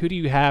Camwa? Like, who do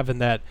you have in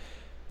that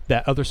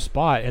other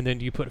spot? And then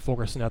do you put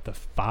Fulkerson at the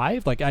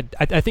 5? Like,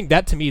 I think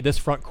that, to me, this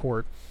front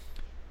court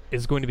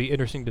is going to be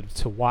interesting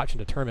to watch and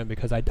determine,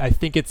 because I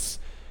think it's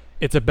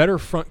a better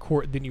front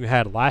court than you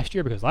had last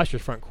year, because last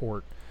year's front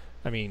court,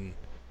 I mean,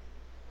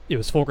 it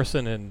was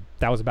Fulkerson and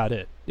that was about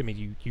it. I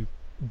mean, you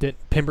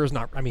didn't, Pember's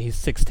not, I mean, he's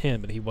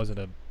 6'10", but he wasn't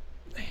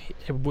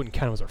it wouldn't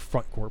count him as a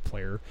front court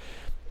player.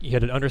 You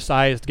had an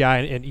undersized guy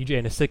in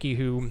E.J. Nasicki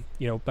who,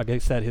 like I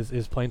said,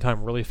 his playing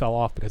time really fell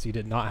off because he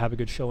did not have a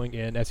good showing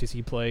in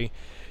SEC play.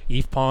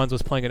 Yves Pons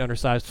was playing an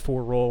undersized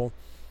 4 role,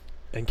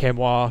 and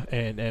Camwa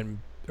and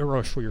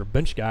Urosh were your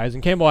bench guys.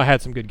 And Camwa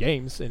had some good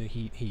games, and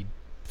he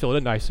filled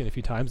in nicely a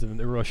few times, and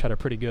then Urosh had a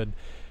pretty good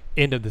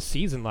end of the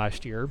season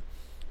last year.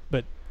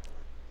 But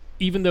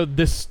even though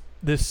this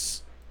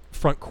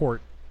front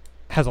court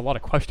has a lot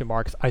of question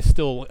marks, I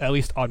still, at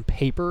least on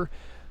paper,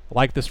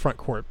 like this front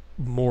court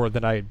more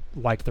than I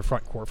liked the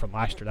front court from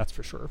last year. That's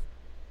for sure.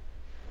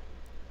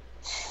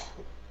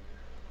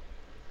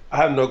 I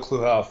have no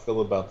clue how I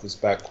feel about this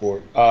front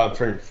court,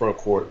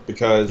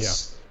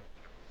 because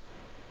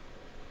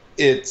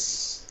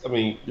it's, I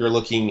mean, you're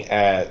looking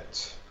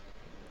at,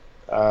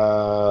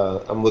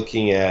 I'm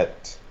looking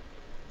at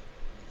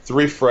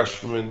 3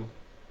 freshmen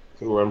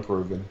who are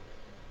unproven,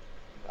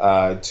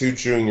 2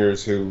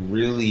 juniors who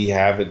really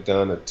haven't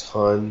done a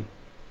ton.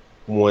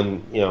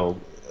 One,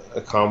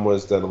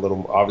 Akamwa's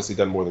obviously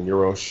done more than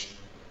Urosh.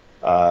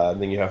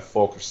 And then you have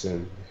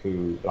Fulkerson,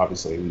 who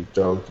obviously we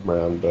joked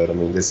around, but I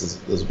mean, this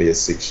will be his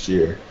 6th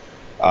year.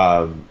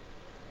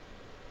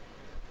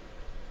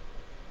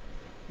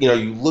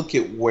 You look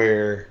at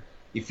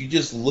if you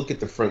just look at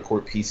the front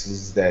court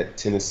pieces that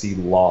Tennessee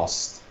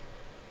lost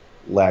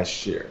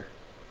last year,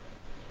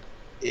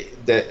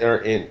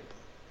 it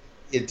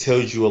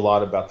tells you a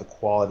lot about the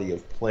quality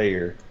of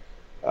player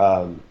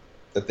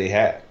that they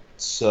had.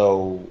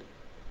 So,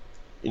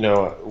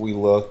 we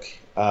look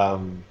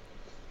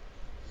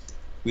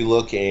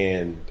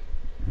and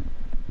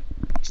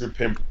Drew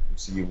Pember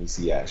from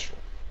UNC Asheville.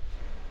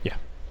 Yeah.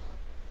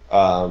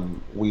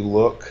 We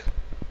look,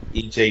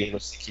 EJ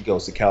Inosiki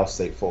goes to Cal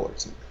State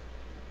Fullerton.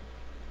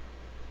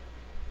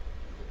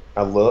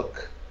 I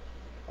look,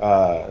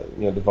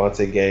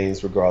 Devontae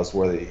Gaines, regardless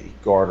whether he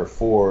guard or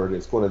forward,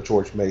 is going to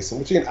George Mason,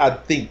 which again I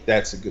think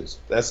that's a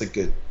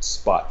good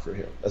spot for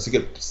him. That's a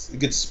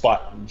good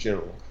spot in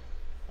general.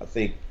 I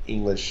think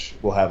English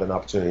will have an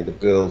opportunity to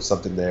build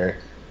something there.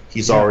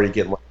 He's already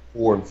getting like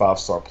 4 and 5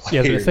 star players.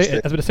 Yeah, I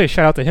was going to say,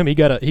 shout out to him. He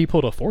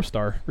pulled a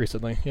 4-star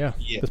recently. Yeah,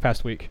 this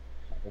past week.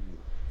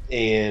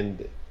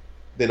 And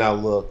then I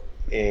look,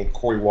 and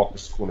Corey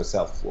Walker's going to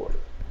South Florida,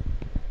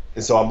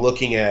 and so I'm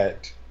looking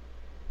at.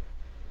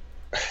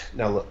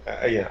 Now, look,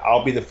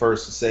 I'll be the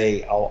first to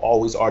say I'll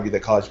always argue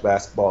that college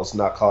basketball is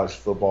not college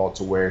football,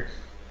 to where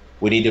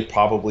we need to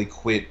probably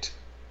quit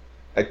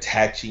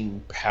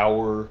attaching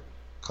power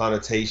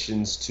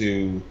connotations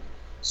to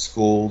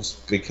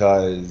schools,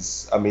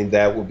 because,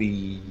 that would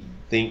be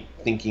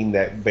thinking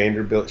that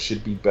Vanderbilt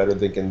should be better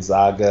than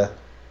Gonzaga,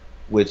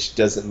 which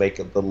doesn't make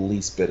the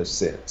least bit of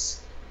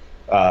sense.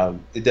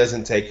 It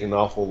doesn't take an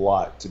awful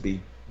lot to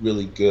be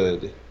really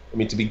good.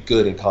 To be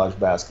good in college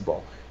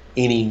basketball.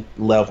 Any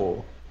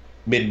level,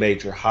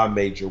 mid-major, high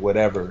major,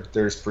 whatever.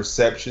 There's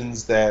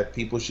perceptions that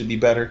people should be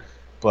better,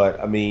 but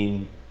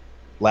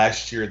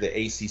last year the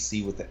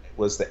ACC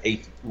was the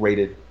 8th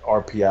rated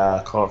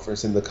RPI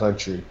conference in the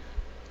country.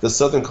 The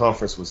Southern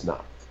Conference was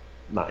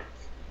ninth.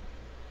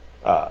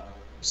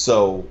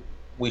 So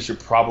we should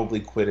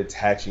probably quit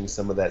attaching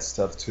some of that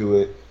stuff to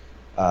it,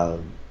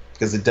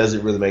 because it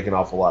doesn't really make an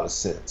awful lot of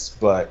sense.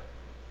 But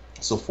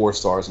so 4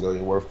 stars go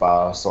anywhere,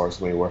 5 stars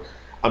go anywhere.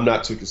 I'm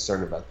not too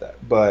concerned about that.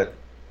 But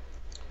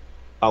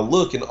I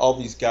look, and all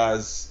these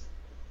guys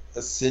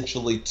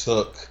essentially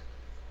took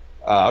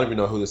I don't even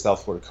know who the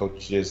South Florida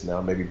coach is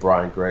now. Maybe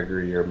Brian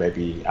Gregory, or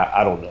maybe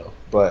I don't know.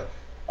 But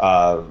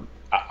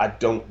I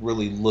don't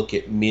really look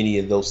at many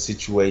of those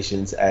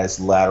situations as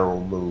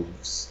lateral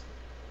moves.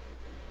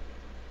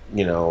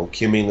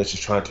 Kim English is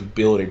trying to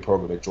build a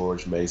program at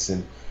George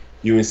Mason.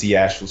 UNC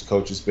Asheville's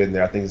coach has been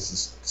there. I think this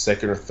is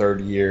 2nd or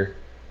 3rd year.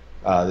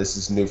 This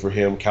is new for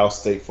him. Cal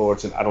State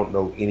Fullerton, I don't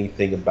know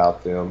anything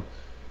about them.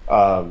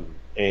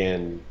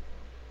 And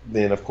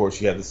then, of course,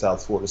 you have the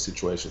South Florida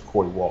situation with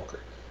Corey Walker.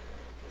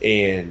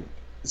 And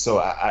so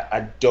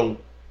I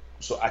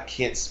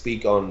can't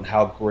speak on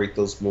how great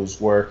those moves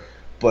were.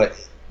 But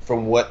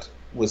from what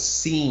was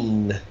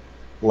seen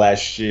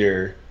last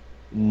year,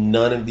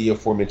 none of the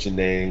aforementioned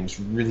names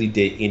really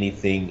did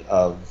anything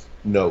of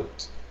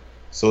note.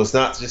 So it's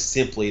not just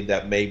simply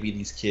that maybe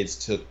these kids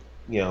took,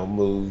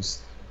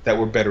 moves that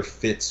were better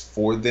fits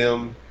for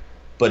them,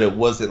 but it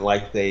wasn't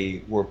like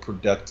they were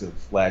productive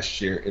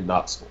last year in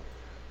Knoxville.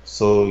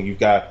 So you've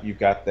got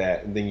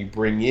that, and then you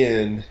bring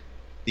in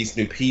these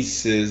new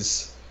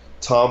pieces.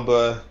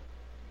 Tamba,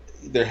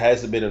 there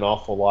hasn't been an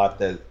awful lot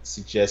that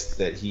suggests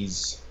that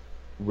he's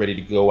ready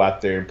to go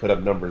out there and put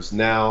up numbers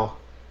now.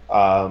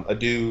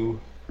 Adu,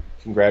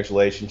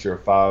 congratulations, you're a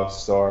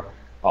 5-star.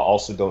 I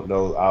also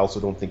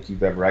don't think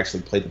you've ever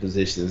actually played the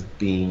position that's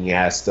being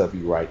asked of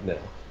you right now.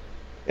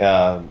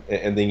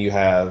 And then you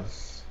have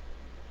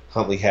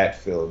Huntley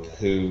Hatfield,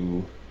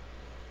 who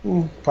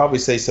probably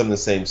say some of the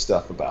same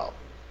stuff about.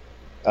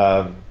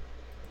 And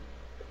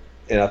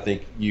I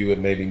think you would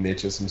maybe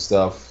mention some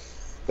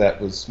stuff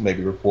that was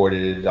maybe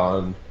reported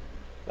on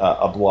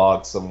a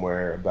blog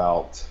somewhere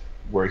about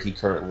where he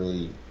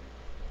currently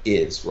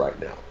is right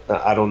now.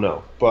 I don't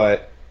know.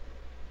 But,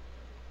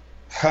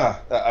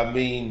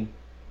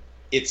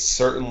 it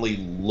certainly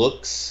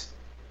looks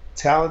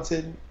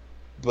talented,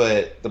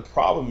 but the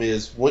problem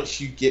is once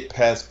you get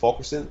past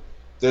Fulkerson,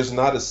 there's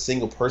not a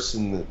single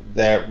person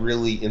that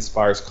really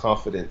inspires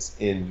confidence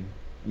in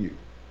you.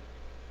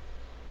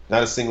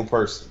 Not a single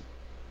person.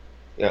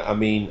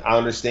 I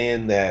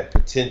understand that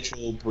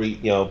potential,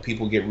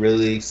 people get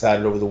really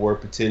excited over the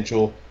word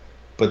potential,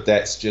 but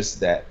that's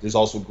just that. There's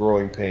also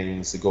growing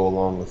pains to go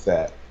along with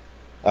that.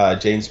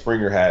 James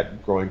Springer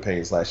had growing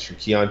pains last year.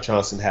 Keon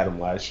Johnson had them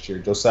last year.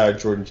 Josiah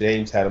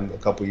Jordan-James had them a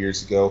couple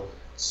years ago.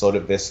 So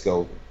did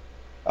Vesco.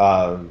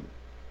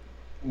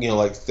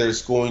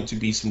 There's going to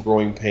be some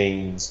growing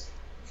pains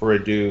for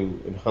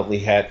Adu and Huntley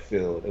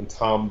Hatfield and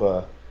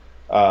Tamba.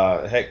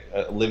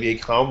 Olivier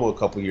Combo a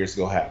couple years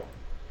ago had them.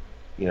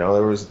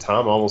 There was a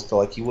time I almost felt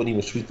like he wouldn't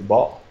even shoot the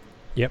ball.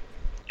 Yep.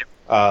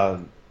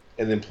 And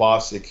then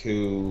Plosick,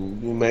 who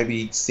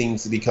maybe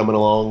seems to be coming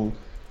along.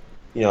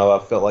 I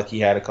felt like he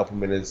had a couple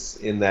minutes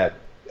in that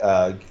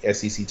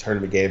SEC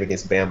tournament game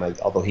against Bama,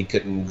 although he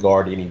couldn't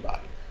guard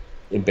anybody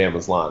in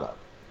Bama's lineup.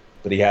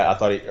 But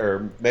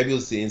maybe it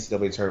was the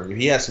NCAA tournament.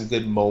 He had some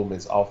good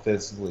moments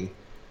offensively,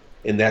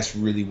 and that's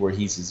really where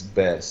he's his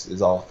best,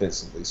 is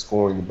offensively,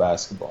 scoring the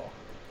basketball.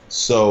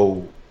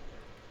 So,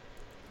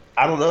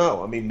 I don't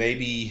know.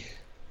 Maybe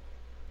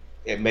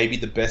it may be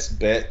the best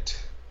bet.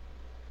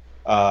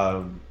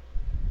 I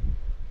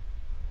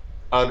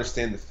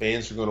understand the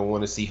fans are going to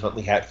want to see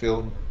Huntley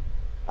Hatfield.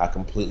 I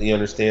completely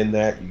understand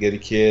that. You get a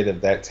kid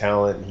of that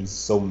talent, and he's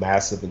so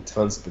massive and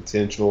tons of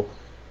potential.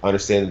 I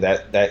understand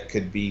that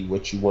could be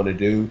what you want to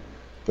do.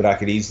 but I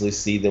could easily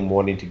see them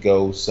wanting to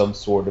go some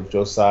sort of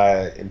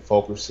Josiah and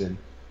Fulkerson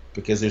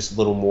because there's a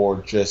little more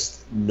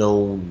just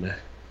known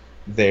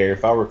there.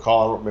 If I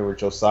recall, I don't remember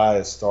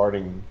Josiah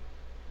starting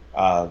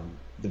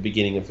the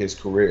beginning of his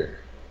career.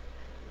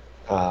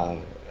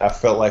 I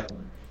felt like,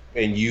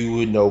 and you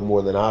would know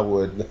more than I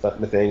would,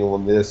 Nathanael,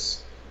 on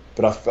this,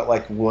 but I felt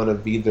like one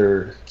of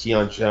either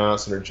Keon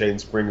Johnson or Jaden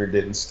Springer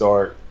didn't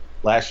start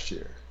last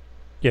year.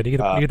 Yeah,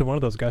 neither one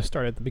of those guys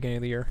started at the beginning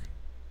of the year.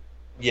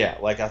 Yeah,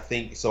 like I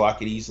think so. I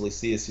could easily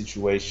see a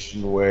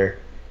situation where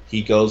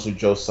he goes with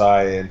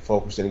Josiah and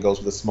Fulkerson and goes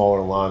with a smaller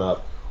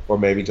lineup, or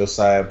maybe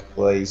Josiah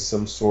plays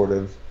some sort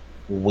of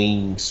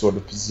wing sort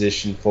of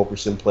position.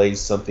 Fulkerson plays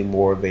something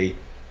more of a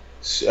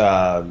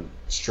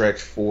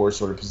stretch four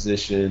sort of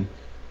position,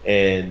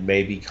 and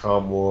maybe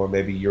Kamor,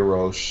 maybe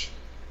Urosh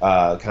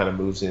kind of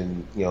moves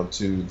in,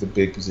 to the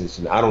big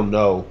position. I don't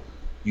know.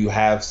 You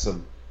have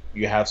some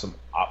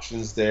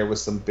options there with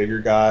some bigger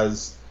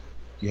guys.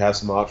 You have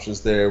some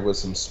options there with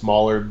some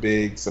smaller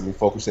bigs. I mean,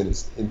 Fulkerson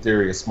is in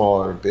theory a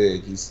smaller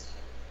big. He's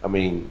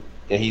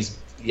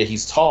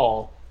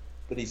tall,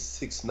 but he's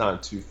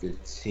 6'9",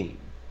 215.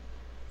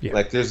 Yeah.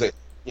 Like there's a,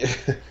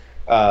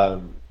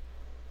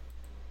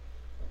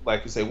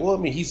 like you say, well, I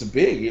mean, he's a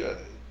big,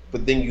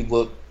 but then you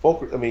look,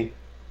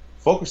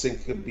 Fulkerson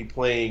could be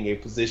playing a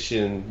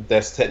position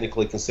that's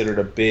technically considered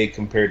a big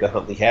compared to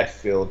Huntley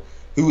Hatfield,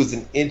 who is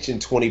an inch and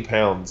 20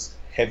 pounds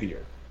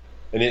heavier,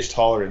 an inch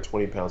taller and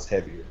 20 pounds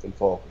heavier than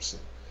Fulkerson.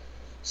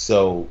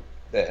 So,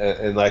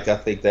 and like I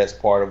think that's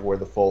part of where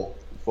the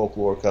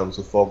folklore comes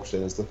with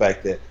Fulkerson is the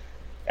fact that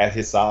at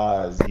his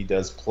size, he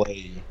does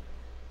play.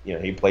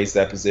 He plays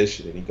that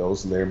position and he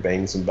goes in there and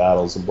bangs some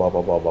battles and blah,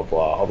 blah, blah, blah,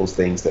 blah, all those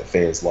things that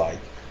fans like.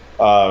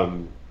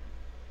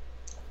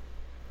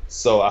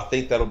 So I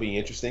think that'll be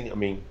interesting. I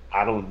mean,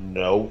 I don't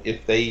know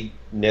if they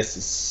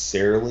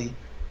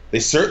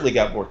certainly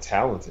got more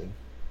talented.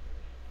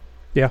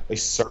 Yeah. They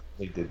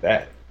certainly did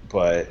that.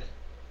 But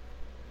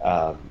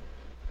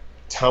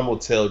time will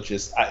tell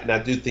and I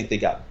do think they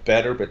got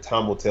better, but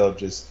time will tell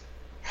just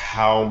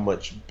how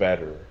much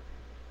better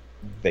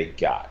they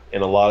got,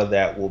 and a lot of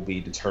that will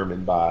be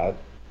determined by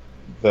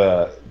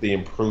the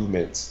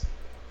improvements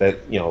that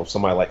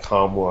somebody like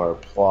Kamwa or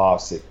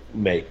Plavsic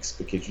makes,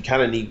 because you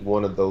kind of need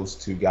one of those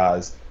two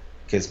guys.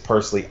 Because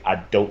personally, I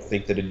don't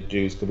think that a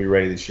dude's going to be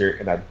ready this year,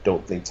 and I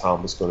don't think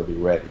Tom is going to be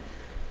ready.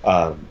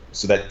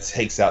 So that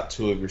takes out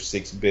two of your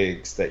six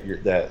bigs that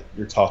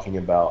you're talking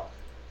about.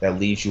 That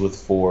leaves you with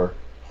four: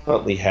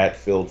 Huntley,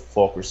 Hatfield,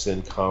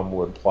 Fulkerson,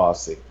 Kamwa, and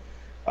Plavsic.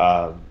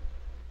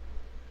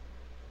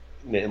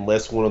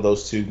 Unless one of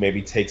those two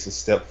maybe takes a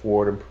step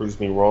forward and proves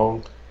me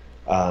wrong,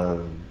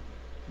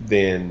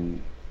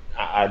 then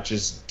I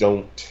just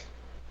don't.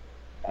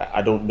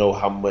 I don't know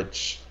how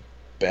much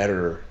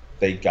better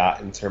they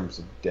got in terms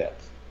of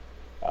depth.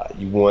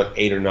 You want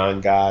 8 or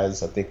 9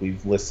 guys. I think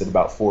we've listed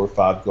about 4 or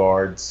 5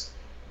 guards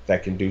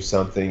that can do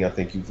something. I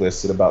think you've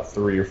listed about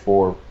 3 or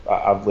 4.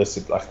 I've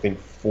listed, I think,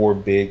 4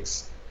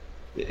 bigs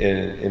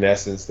in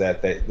essence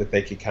that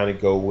they could kind of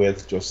go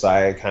with.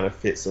 Josiah kind of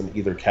fits in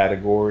either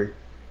category.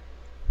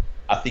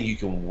 I think you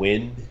can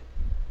win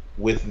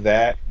with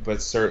that,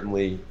 but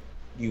certainly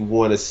you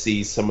want to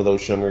see some of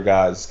those younger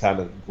guys kind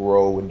of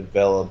grow and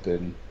develop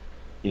and,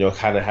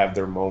 kind of have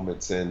their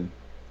moments. And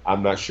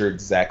I'm not sure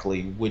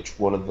exactly which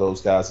one of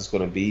those guys is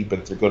going to be,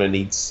 but they're going to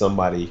need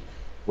somebody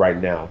right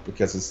now,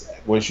 because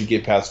once you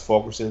get past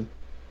Fulkerson,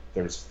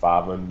 there's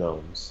 5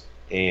 unknowns.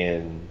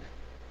 And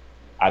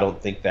I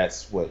don't think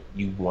that's what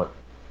you want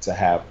to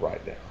have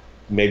right now.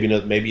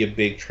 Maybe a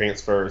big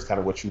transfer is kind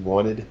of what you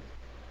wanted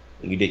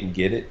and you didn't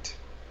get it.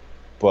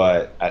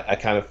 But I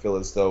kind of feel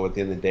as though at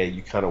the end of the day,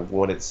 you kind of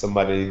wanted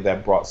somebody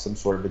that brought some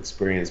sort of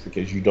experience,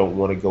 because you don't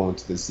want to go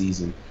into the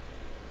season.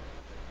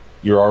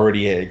 You're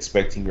already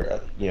expecting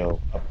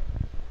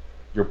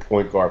your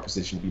point guard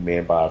position to be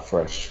manned by a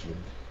freshman.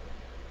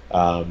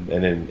 And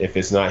then if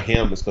it's not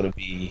him, it's going to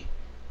be,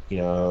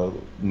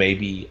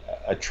 maybe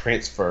a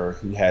transfer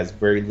who has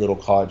very little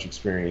college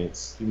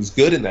experience. He was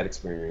good in that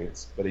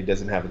experience, but he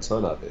doesn't have a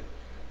ton of it.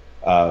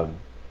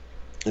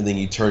 And then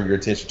you turn your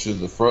attention to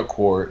the front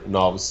court, and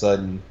all of a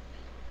sudden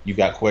you've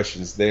got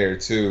questions there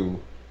too.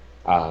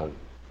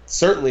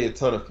 Certainly a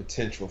ton of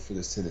potential for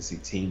this Tennessee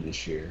team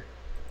this year.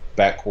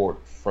 Backcourt,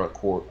 front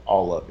court,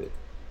 all of it.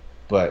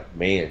 But,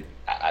 man,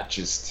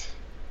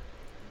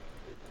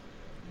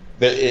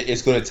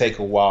 it's going to take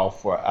a while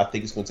I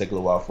think it's going to take a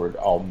little while for it to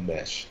all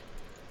mesh.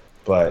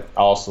 But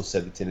I also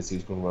said that Tennessee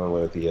was going to run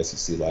away with the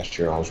SEC last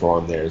year, and I was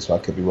wrong there, so I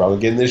could be wrong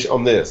again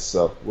on this.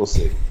 So we'll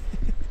see.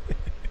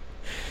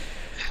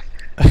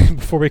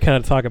 Before we kind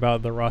of talk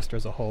about the roster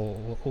as a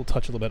whole, we'll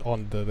touch a little bit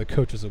on the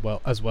coaches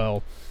as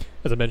well.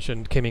 As I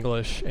mentioned, Kim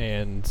English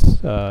and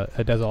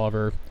Des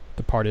Oliver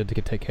departed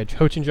to take head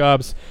coaching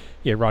jobs.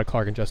 Yeah, Rod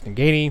Clark and Justin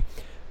Gainey.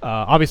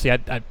 Obviously,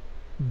 I'm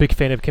big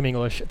fan of Kim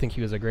English. I think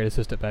he was a great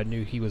assistant, but I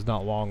knew he was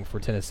not long for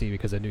Tennessee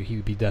because I knew he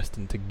would be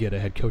destined to get a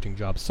head coaching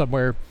job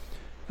somewhere.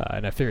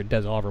 And I figured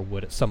Des Oliver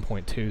would at some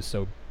point too.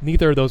 So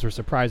neither of those were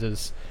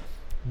surprises.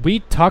 We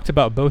talked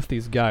about both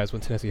these guys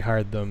when Tennessee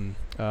hired them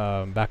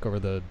back over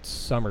the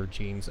summer,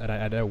 Jeans, and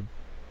I know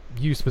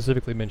you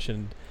specifically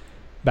mentioned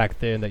back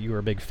then that you were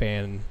a big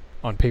fan,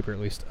 on paper at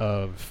least,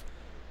 of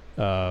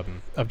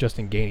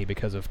Justin Gainey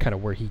because of kind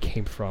of where he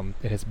came from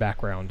in his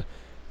background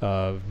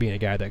of being a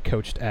guy that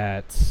coached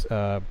at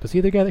was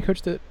he the guy that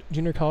coached at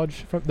junior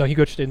college? No, he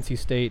coached at NC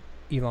State,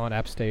 Elon,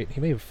 App State.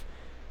 He may have,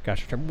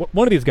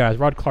 one of these guys,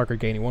 Rod Clark or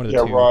Gainey, one of the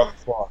two. Yeah, Rod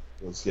Clark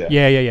was, yeah.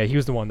 Yeah. He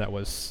was the one that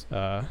was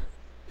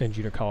in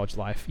junior college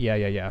life.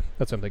 Yeah.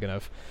 That's what I'm thinking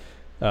of.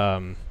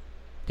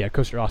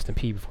 Coached at Austin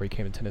Peay before he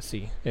came to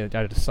Tennessee. And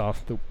I just saw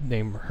the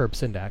name Herb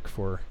Sindak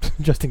for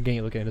Justin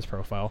Gainey looking at his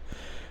profile.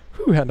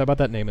 Whew, hadn't thought about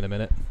that name in a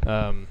minute.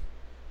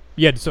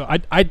 So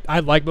I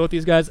like both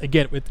these guys.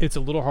 Again, it's a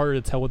little harder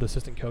to tell with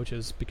assistant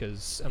coaches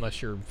because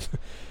unless you're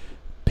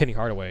Penny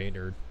Hardaway and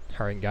you're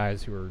hiring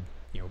guys who are,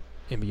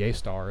 NBA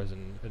stars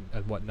and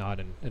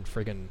whatnot and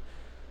friggin'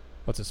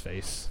 what's his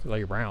face,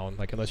 Larry Brown,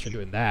 like unless you're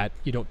doing that,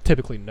 you don't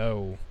typically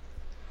know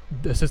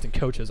the assistant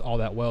coaches all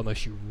that well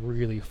unless you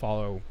really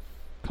follow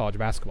college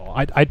basketball.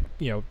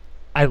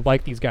 I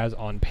like these guys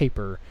on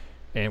paper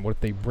and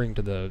what they bring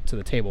to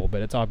the table,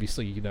 but it's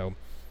obviously, I don't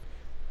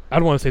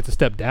want to say it's a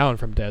step down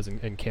from Dez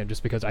and Ken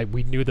just because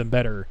we knew them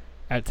better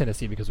at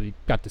Tennessee because we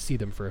got to see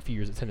them for a few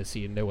years at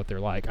Tennessee and know what they're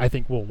like. I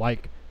think I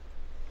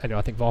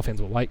think Vol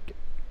fans will like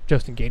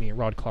Justin Gainey and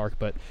Rod Clark,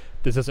 but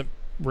this isn't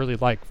really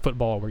like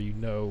football where you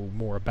know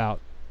more about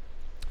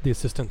the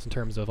assistants in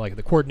terms of like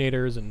the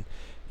coordinators and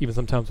even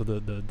sometimes with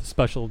the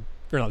special,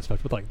 or not the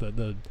special, but like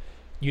the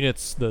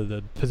units,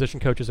 the position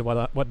coaches and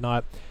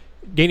whatnot.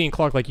 Gainey and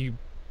Clark, like you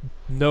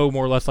know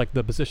more or less like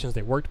the positions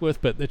they worked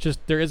with, but it's just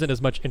there isn't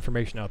as much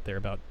information out there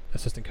about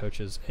assistant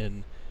coaches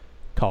in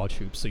college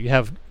hoops. So you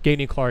have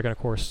Gainey and Clark, and of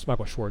course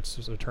Michael Schwartz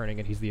is returning,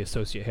 and he's the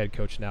associate head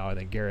coach now. And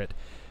then Garrett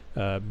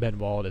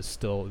Benwald is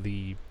still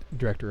the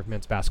director of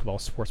men's basketball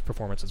sports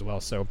performance as well.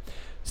 So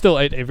still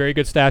a very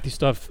good staff. You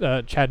still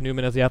have Chad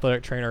Newman as the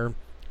athletic trainer,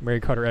 Mary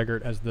Carter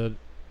Eggert as the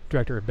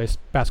director of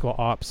basketball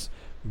ops,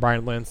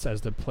 Brian Lentz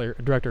as the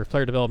director of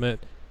player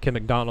development, Kim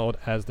McDonald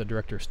as the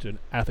director of student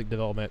athlete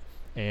development,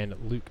 and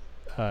Luke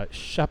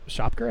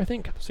Shopker, I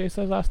think, say his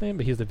last name,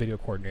 but he's the video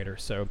coordinator.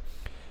 So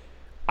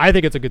I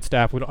think it's a good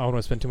staff. I don't want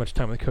to spend too much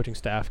time on the coaching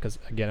staff because,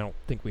 again, I don't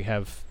think we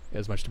have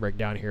as much to break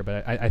down here,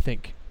 but I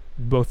think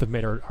both have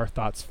made our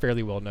thoughts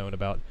fairly well known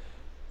about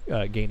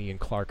Gainey and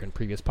Clark in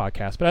previous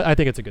podcasts, but I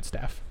think it's a good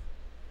staff.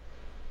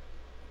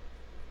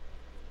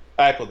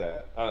 I echo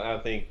that. I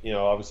think,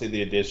 obviously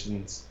the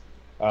additions,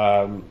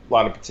 a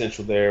lot of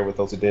potential there with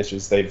those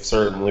additions. They've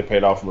certainly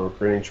paid off from a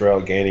recruiting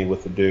trail. Gainey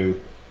with the due.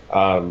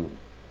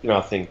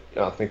 I think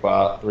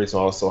the reason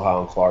I was so high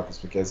on Clark is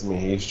because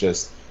he's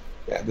just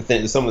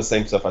some of the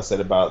same stuff I said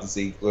about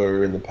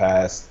Ziegler in the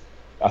past.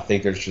 I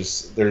think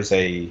there's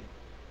a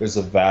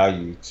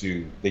value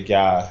to the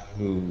guy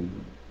who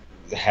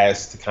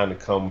has to kind of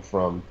come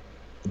from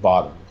the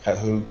bottom,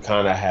 who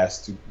kind of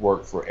has to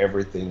work for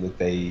everything that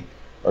they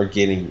are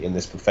getting in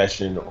this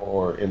profession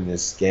or in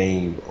this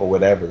game or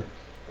whatever.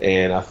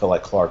 And I feel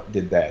like Clark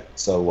did that.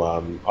 So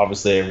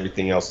obviously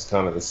everything else is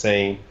kind of the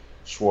same.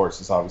 Schwartz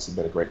has obviously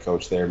been a great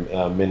coach there.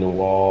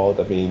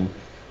 Mendenwald,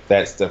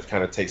 that stuff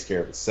kind of takes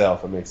care of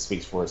itself. It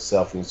speaks for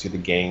itself. You can see the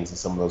gains in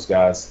some of those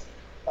guys.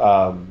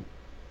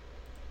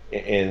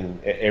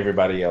 And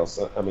everybody else.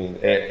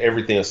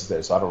 Everything else is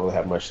there, so I don't really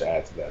have much to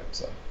add to that.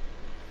 So.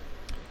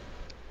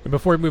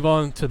 Before we move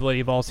on to the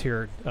Lady Vols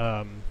here,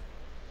 kind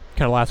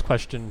of last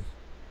question,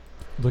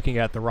 looking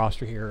at the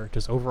roster here,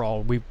 just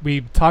overall,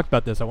 we talked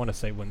about this, I want to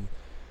say, when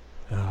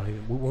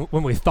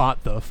we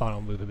thought the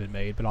final move had been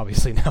made, but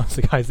obviously now it's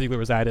the guy Ziegler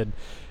was added,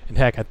 and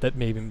heck, that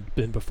may have even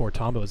been before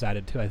Tomba was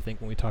added too, I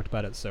think, when we talked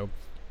about it. So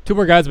 2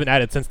 more guys have been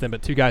added since then,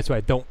 but 2 guys who I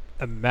don't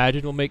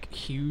imagine will make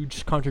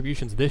huge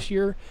contributions this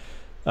year.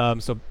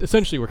 So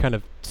essentially we're kind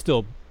of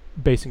still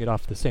basing it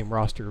off the same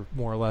roster,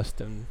 more or less,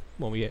 than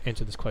when we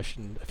answered this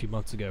question a few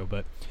months ago.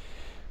 But,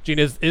 Gene,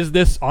 is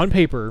this, on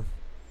paper,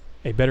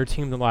 a better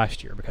team than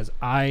last year? Because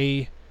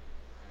I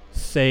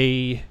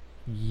say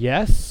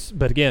yes,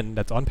 but again,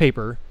 that's on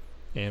paper,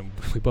 and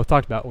we both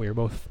talked about we were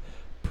both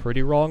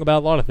pretty wrong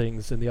about a lot of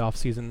things in the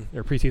offseason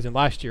or preseason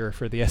last year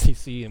for the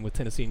SEC and with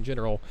Tennessee in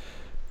general.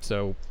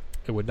 So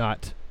it would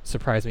not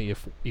surprise me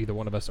if either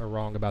one of us are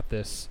wrong about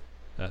this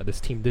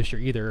team this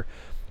year either.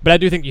 But I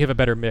do think you have a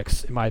better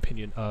mix, in my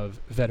opinion, of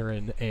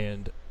veteran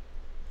and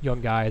young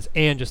guys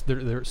and just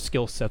their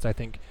skill sets, I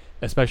think,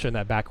 especially in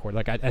that backcourt.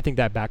 Like, I think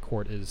that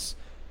backcourt is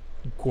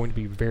going to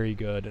be very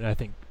good, and I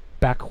think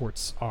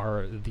backcourts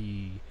are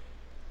the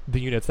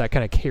units that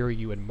kind of carry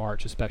you in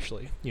March,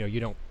 especially. You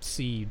don't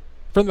see,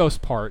 for the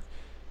most part,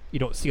 you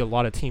don't see a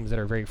lot of teams that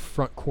are very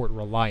front court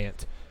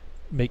reliant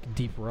make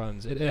deep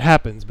runs. It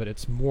happens, but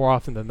it's more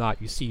often than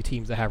not you see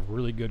teams that have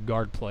really good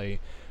guard play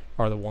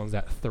are the ones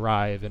that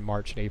thrive in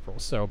March and April.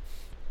 So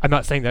I'm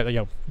not saying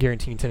that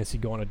guaranteeing Tennessee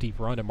go on a deep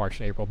run in March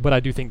and April, but I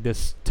do think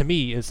this, to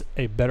me, is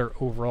a better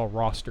overall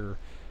roster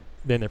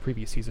than their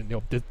previous season.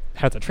 How does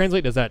that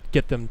translate? Does that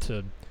get them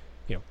to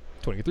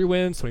 23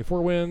 wins,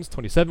 24 wins,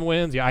 27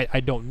 wins. Yeah, I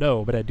don't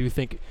know, but I do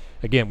think,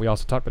 again, we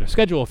also talked about a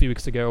schedule a few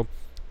weeks ago.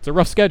 It's a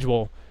rough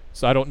schedule,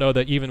 so I don't know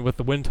that even with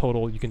the win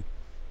total, you can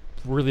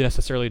really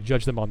necessarily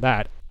judge them on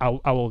that.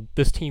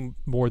 This team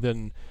more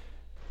than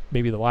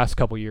maybe the last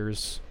couple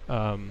years,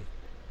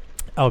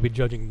 I'll be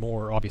judging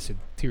more. Obviously,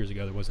 2 years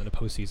ago there wasn't a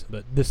postseason,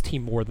 but this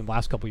team more than the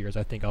last couple years,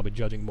 I think I'll be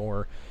judging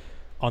more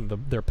on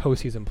their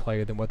postseason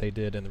play than what they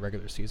did in the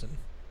regular season.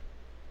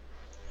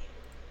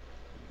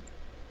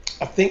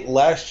 I think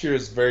last year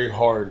is very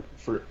hard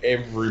for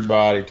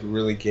everybody to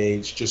really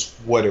gauge just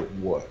what it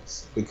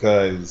was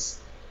because,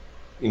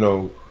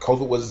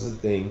 COVID was the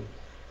thing.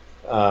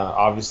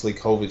 Obviously,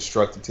 COVID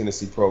struck the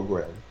Tennessee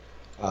program,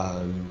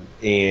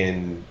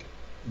 and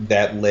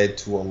that led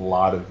to a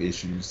lot of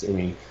issues. I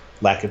mean,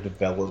 lack of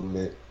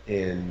development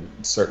in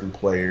certain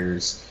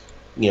players.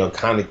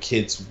 Kind of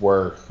kids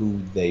were who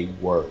they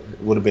were.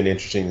 It would have been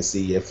interesting to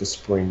see if a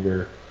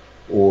Springer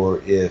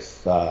or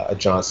if a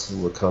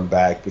Johnson would come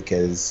back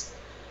because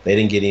they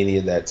didn't get any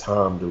of that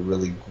time to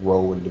really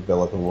grow and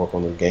develop and work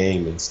on their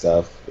game and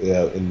stuff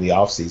in the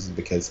offseason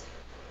because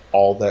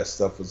all that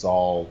stuff was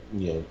all,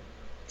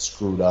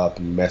 screwed up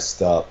and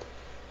messed up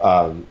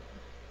along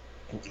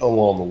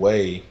the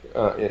way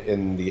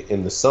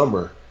in the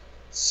summer.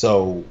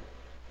 So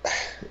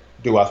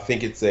do I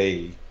think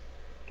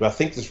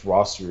this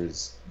roster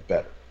is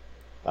better?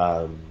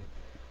 I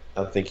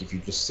think if you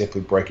just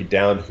simply break it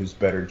down, who's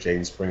better,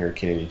 Jaden Springer,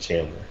 Kennedy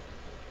Chandler?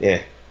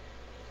 Yeah,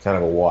 kind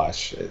of a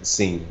wash. It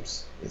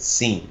seems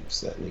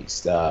at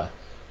least.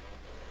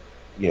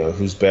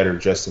 Who's better,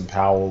 Justin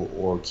Powell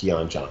or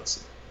Keon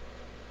Johnson?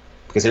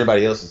 Because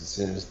everybody else is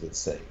essentially the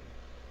same.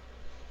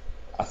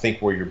 I think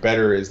where you're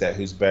better is that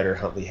who's better,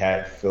 Huntley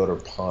Hatfield or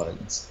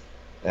Pons.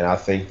 And I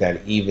think that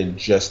even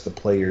just the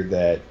player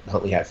that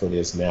Huntley Hatfield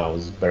is now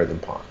is better than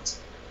Pons.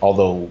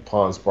 Although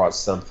Pons brought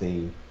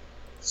something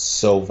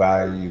so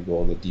valuable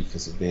on the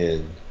defensive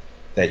end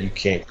that you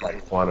can't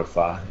quite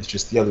quantify. It's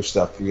just the other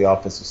stuff, the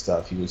offensive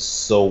stuff. He was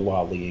so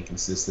wildly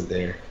inconsistent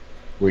there,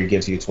 where he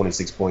gives you a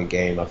 26-point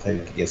game, I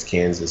think, against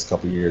Kansas a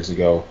couple years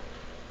ago.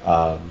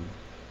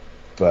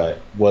 But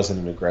wasn't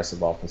an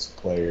aggressive offensive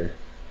player.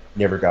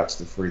 Never got to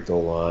the free throw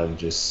line.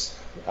 Just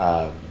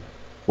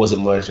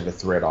wasn't much of a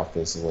threat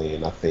offensively,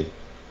 and I think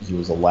he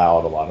was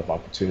allowed a lot of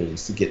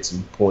opportunities to get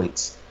some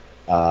points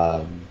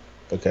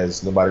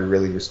because nobody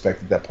really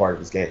respected that part of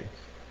his game.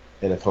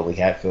 And if Huntley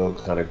Hatfield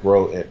kind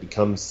of it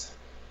becomes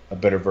a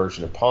better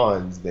version of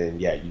Pons, then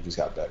yeah, you just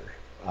got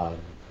better.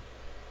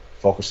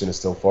 Fulkerson is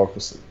still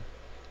Fulkerson,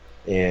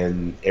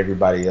 and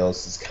everybody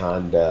else is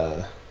kind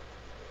of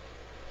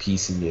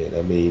piecing it.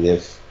 I mean,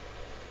 if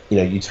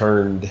you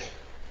turned,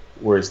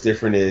 where it's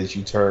different is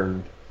you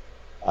turned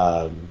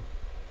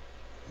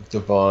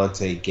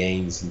Devontae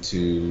Gaines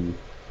into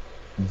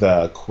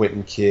the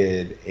Quentin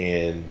kid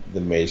and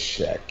the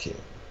Meshack kid.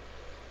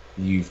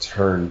 You've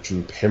turned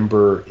Drew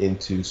Pember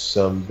into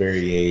some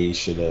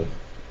variation of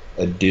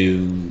a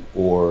dude,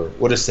 or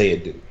what is say a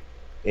dude,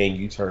 and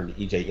you turned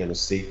EJ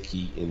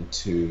Inosiki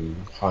into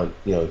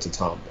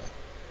Tamba.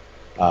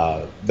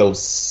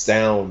 Those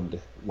sound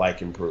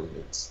like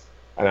improvements,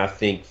 and I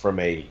think from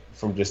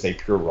just a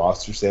pure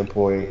roster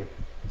standpoint,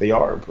 they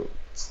are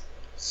improvements.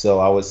 So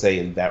I would say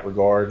in that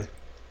regard,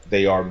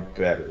 they are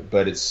better.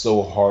 But it's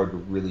so hard to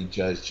really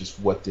judge just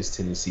what this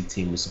Tennessee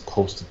team was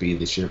supposed to be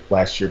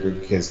last year,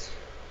 because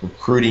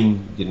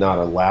recruiting did not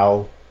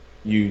allow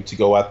you to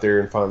go out there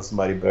and find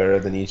somebody better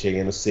than EJ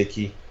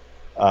Inosiki.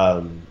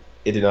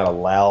 It did not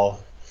allow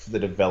for the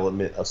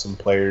development of some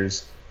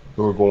players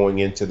who were going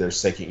into their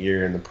second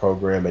year in the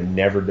program and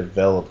never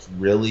developed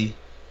really.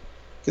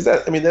 Because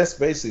that's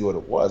basically what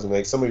it was.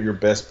 Like some of your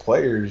best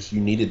players,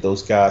 you needed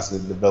those guys to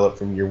develop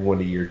from year one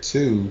to year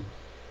two.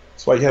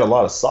 That's why you had a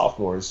lot of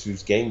sophomores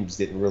whose games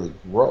didn't really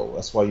grow.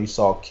 That's why you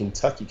saw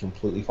Kentucky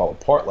completely fall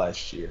apart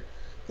last year.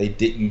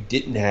 You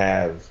didn't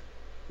have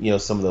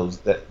some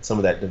of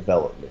that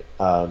development.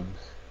 There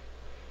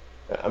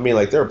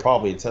are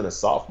probably a ton of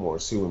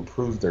sophomores who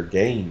improved their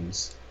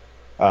games,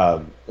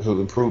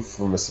 who improved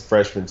from a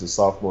freshman to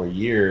sophomore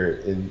year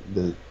in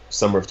the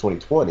summer of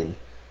 2020.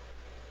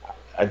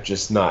 I'm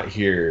just not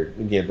here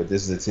again, but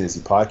this is a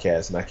Tennessee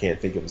podcast, and I can't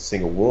think of a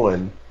single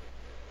one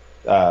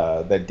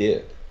that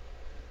did.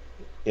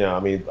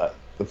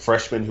 The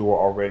freshmen who were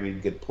already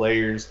good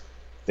players,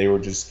 they were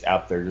just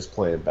out there just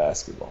playing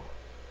basketball.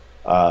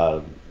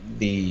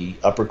 The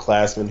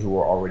upperclassmen who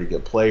were already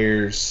good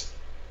players,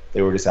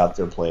 they were just out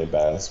there playing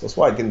basketball. That's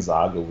why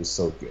Gonzaga was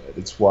so good.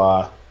 It's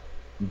why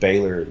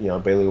Baylor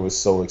was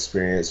so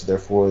experienced.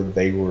 Therefore,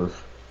 they were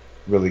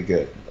really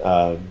good.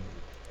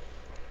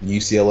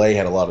 UCLA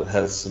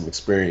had some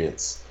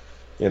experience,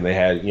 and they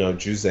had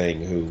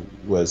Juzang, who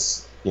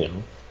was a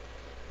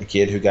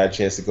kid who got a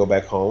chance to go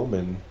back home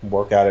and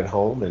work out at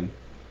home, and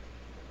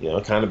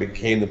kind of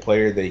became the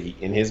player that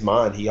in his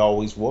mind he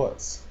always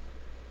was.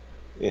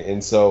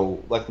 And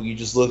so, like, when you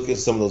just look at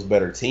some of those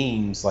better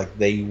teams, like,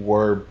 they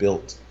were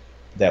built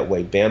that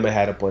way. Bama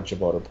had a bunch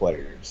of other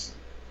players.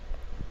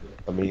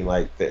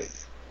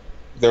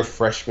 Their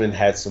freshmen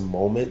had some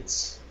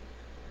moments,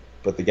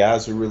 but the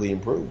guys who really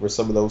improved were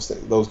some of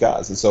those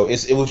guys. And so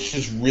it was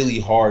just really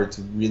hard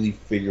to really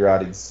figure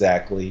out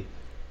exactly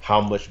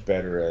how much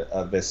better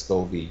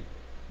Vescovi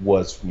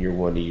was from year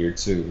 1 to year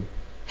 2,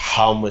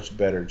 how much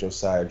better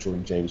Josiah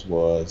Jordan-James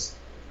was,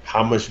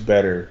 how much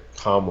better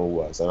Kama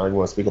was. And I don't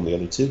want to speak on the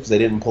other two because they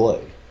didn't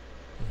play.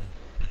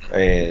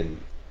 And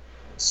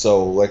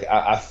so, like,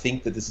 I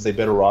think that this is a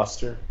better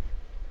roster.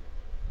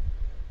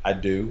 I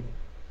do.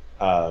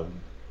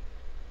 Tom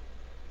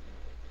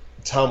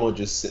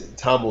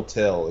will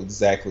tell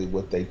exactly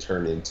what they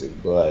turn into,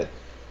 but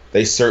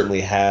they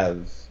certainly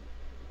have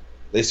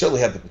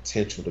the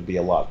potential to be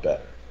a lot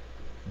better.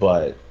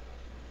 But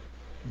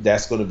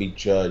that's going to be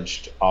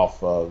judged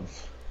off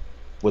of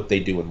what they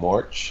do in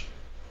March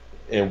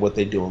and what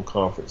they do in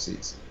conference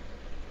season.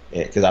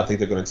 Because I think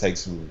they're going to take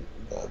some.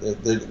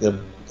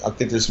 I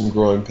think there's some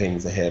growing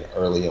pains ahead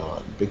early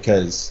on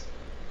because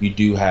you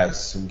do have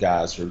some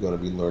guys who are going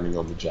to be learning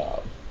on the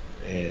job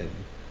and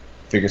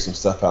figure some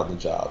stuff out in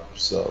the job.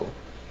 So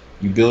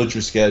you build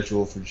your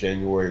schedule for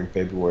January and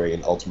February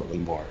and ultimately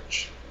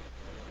March.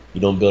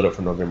 You don't build it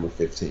for November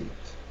 15th.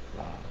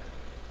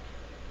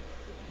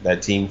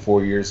 That team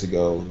 4 years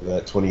ago,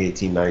 that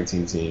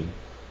 2018-19 team,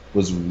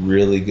 was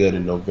really good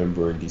in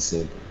November and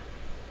December.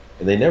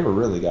 And they never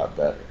really got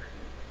better.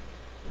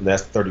 And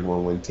that's a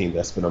 31-win team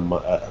that's been a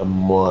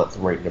month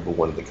ranked number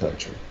 1 in the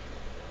country.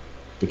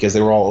 Because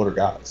they were all older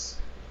guys.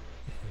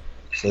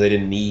 So they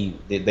didn't need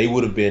 – they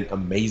would have been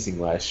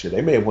amazing last year.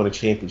 They may have won a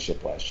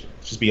championship last year.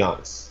 Just be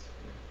honest.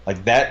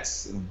 Like,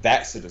 that's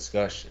a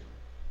discussion.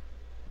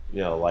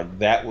 You know, like,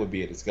 that would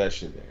be a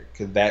discussion there.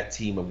 Could that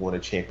team have won a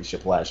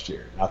championship last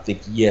year? I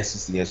think yes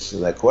is the answer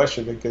to that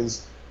question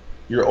because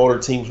your older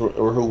teams were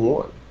who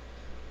won.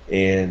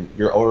 And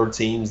your older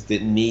teams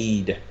didn't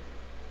need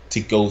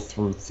to go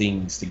through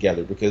things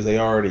together because they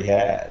already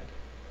had.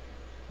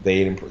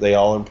 They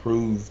all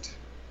improved.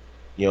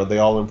 You know, they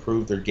all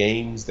improved their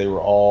games. They were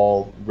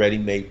all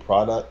ready-made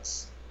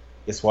products.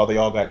 It's why they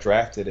all got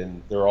drafted,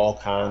 and they're all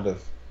kind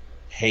of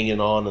hanging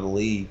on in the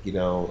league. You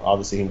know,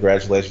 obviously,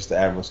 congratulations to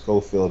Admiral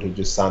Schofield, who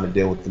just signed a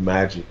deal with the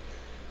Magic.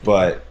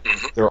 But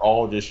they're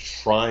all just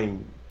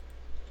trying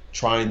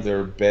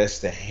their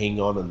best to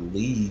hang on in the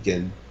league,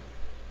 and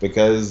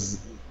because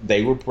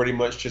they were pretty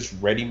much just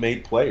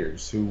ready-made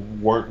players who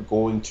weren't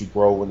going to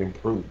grow and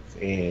improve.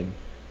 And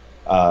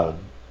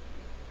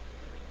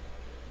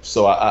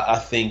so I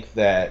think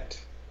that,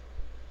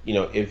 you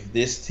know, if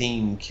this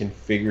team can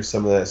figure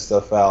some of that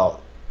stuff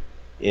out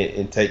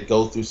and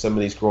go through some of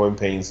these growing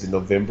pains in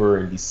November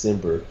and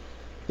December,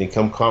 then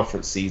come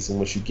conference season,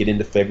 once you get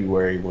into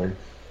February when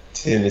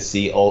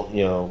Tennessee,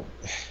 you know,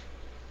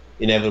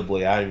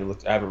 inevitably, I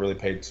haven't really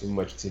paid too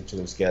much attention to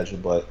their schedule,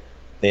 but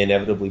they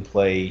inevitably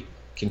play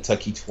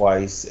Kentucky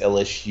twice,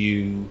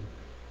 LSU,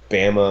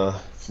 Bama,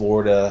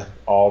 Florida,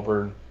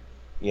 Auburn.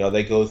 You know,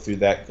 they go through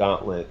that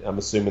gauntlet. I'm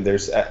assuming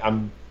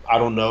I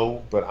don't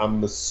know, but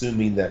I'm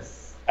assuming that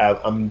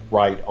I'm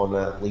right on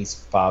at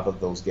least 5 of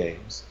those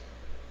games.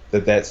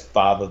 That's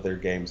 5 of their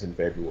games in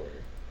February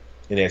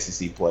in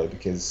SEC play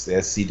because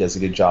the SEC does a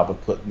good job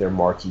of putting their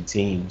marquee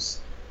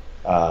teams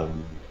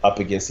up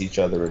against each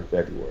other in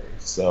February.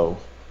 So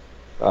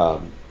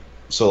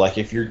like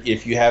if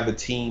you have a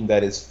team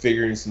that is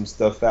figuring some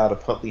stuff out,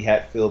 if Huntley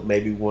Hatfield,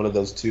 maybe one of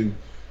those two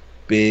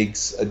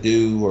bigs,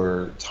 Adu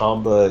or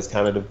Tamba, is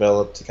kind of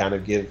developed to kind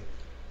of give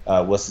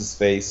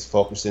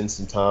Fulkerson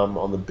some time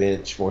on the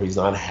bench where he's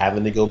not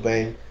having to go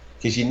bang,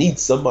 because you need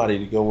somebody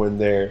to go in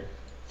there.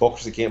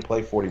 Fulkerson can't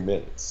play 40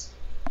 minutes.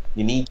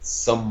 You need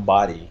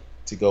somebody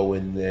to go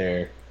in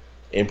there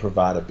and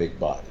provide a big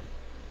body.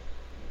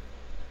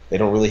 They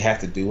don't really have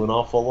to do an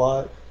awful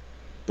lot,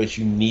 but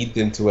you need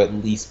them to at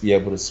least be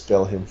able to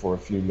spell him for a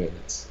few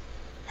minutes.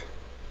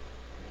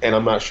 And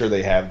I'm not sure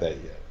they have that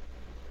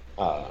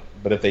yet.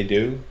 But if they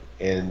do,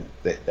 and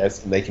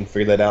they can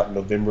figure that out in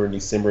November and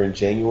December and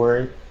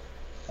January,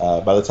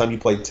 by the time you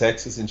play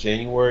Texas in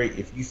January,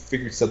 if you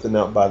figured something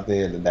out by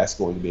then that's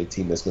going to be a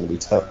team that's going to be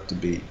tough to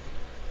beat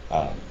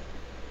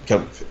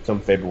come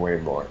February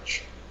and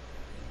March.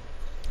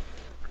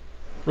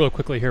 Real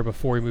quickly here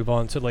before we move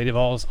on to Lady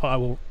Vols, I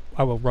will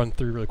run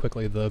through really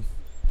quickly the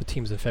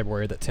teams in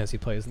February that Tennessee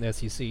plays in the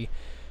SEC.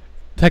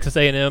 Texas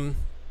A&M,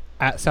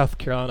 at South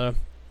Carolina,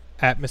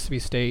 at Mississippi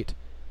State,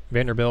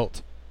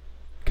 Vanderbilt,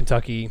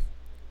 Kentucky,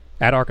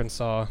 at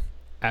Arkansas,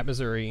 at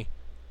Missouri,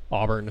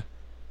 Auburn.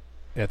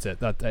 That's it.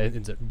 That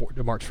ends at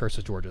March 1st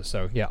is Georgia.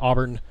 So, yeah,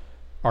 Auburn,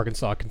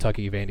 Arkansas,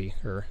 Kentucky, Vandy,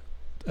 or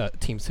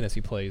teams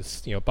Tennessee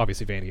plays. You know,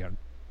 obviously Vandy,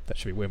 that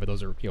should be win, but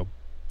those are, you know,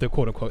 the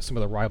quote-unquote some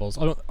of the rivals.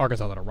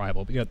 Arkansas is not a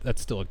rival, but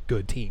that's still a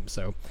good team.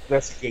 So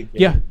that's a good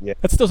game. Yeah,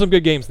 that's still some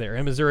good games there.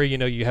 And Missouri, you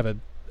know, you have I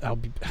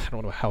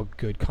don't know how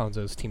good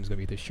Konzo's team is going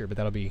to be this year, but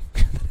that'll be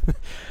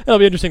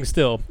interesting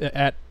still.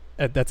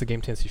 That's a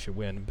game Tennessee should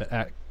win,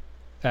 but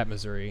at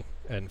Missouri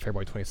and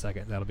February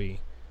 22nd, that'll be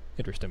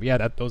interesting. But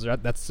yeah,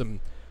 that's some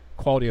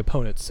quality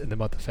opponents in the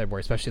month of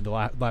February, especially the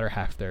latter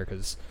half there,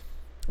 because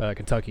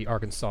Kentucky,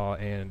 Arkansas,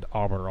 and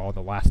Auburn are all in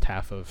the last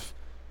half of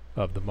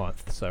the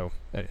month. So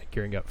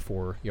gearing up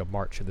for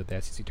March into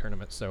the SEC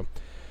tournament. So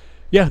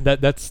Yeah,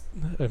 that's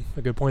a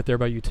good point there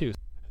by you too.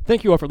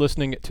 Thank you all for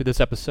listening to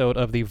this episode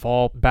of the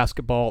Vol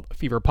Basketball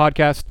Fever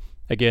podcast.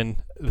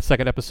 Again, the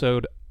second half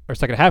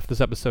of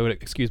this episode,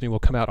 will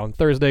come out on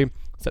Thursday,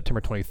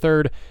 September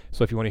 23rd.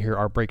 So if you want to hear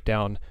our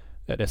breakdown,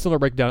 a similar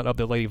breakdown of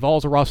the Lady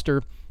Vols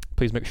roster,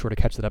 please make sure to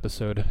catch that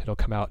episode. It'll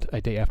come out a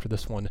day after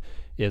this one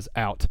is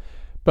out.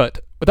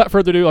 But without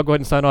further ado, I'll go ahead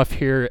and sign off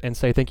here and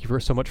say thank you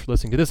so much for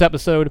listening to this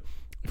episode.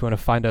 If you want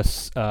to find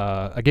us,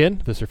 again,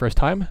 if this is your first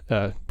time,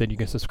 then you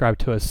can subscribe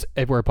to us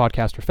everywhere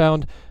podcasts are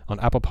found, on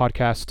Apple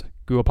Podcast,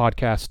 Google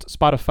Podcast,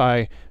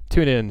 Spotify,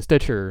 TuneIn,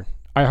 Stitcher,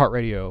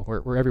 iHeartRadio.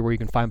 We're everywhere you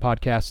can find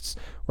podcasts.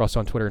 We're also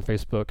on Twitter and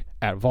Facebook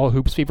at Vol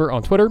Hoops Fever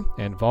on Twitter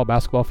and Vol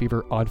Basketball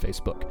Fever on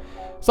Facebook.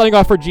 Signing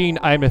off for Gene,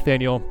 I am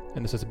Nathanael,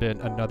 and this has been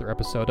another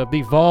episode of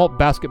the Vol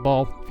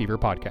Basketball Fever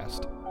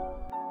podcast.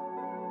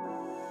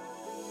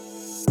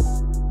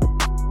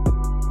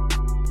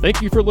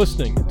 Thank you for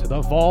listening to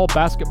the Vol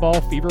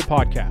Basketball Fever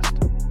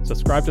podcast.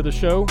 Subscribe to the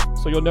show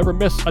so you'll never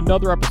miss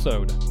another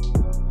episode.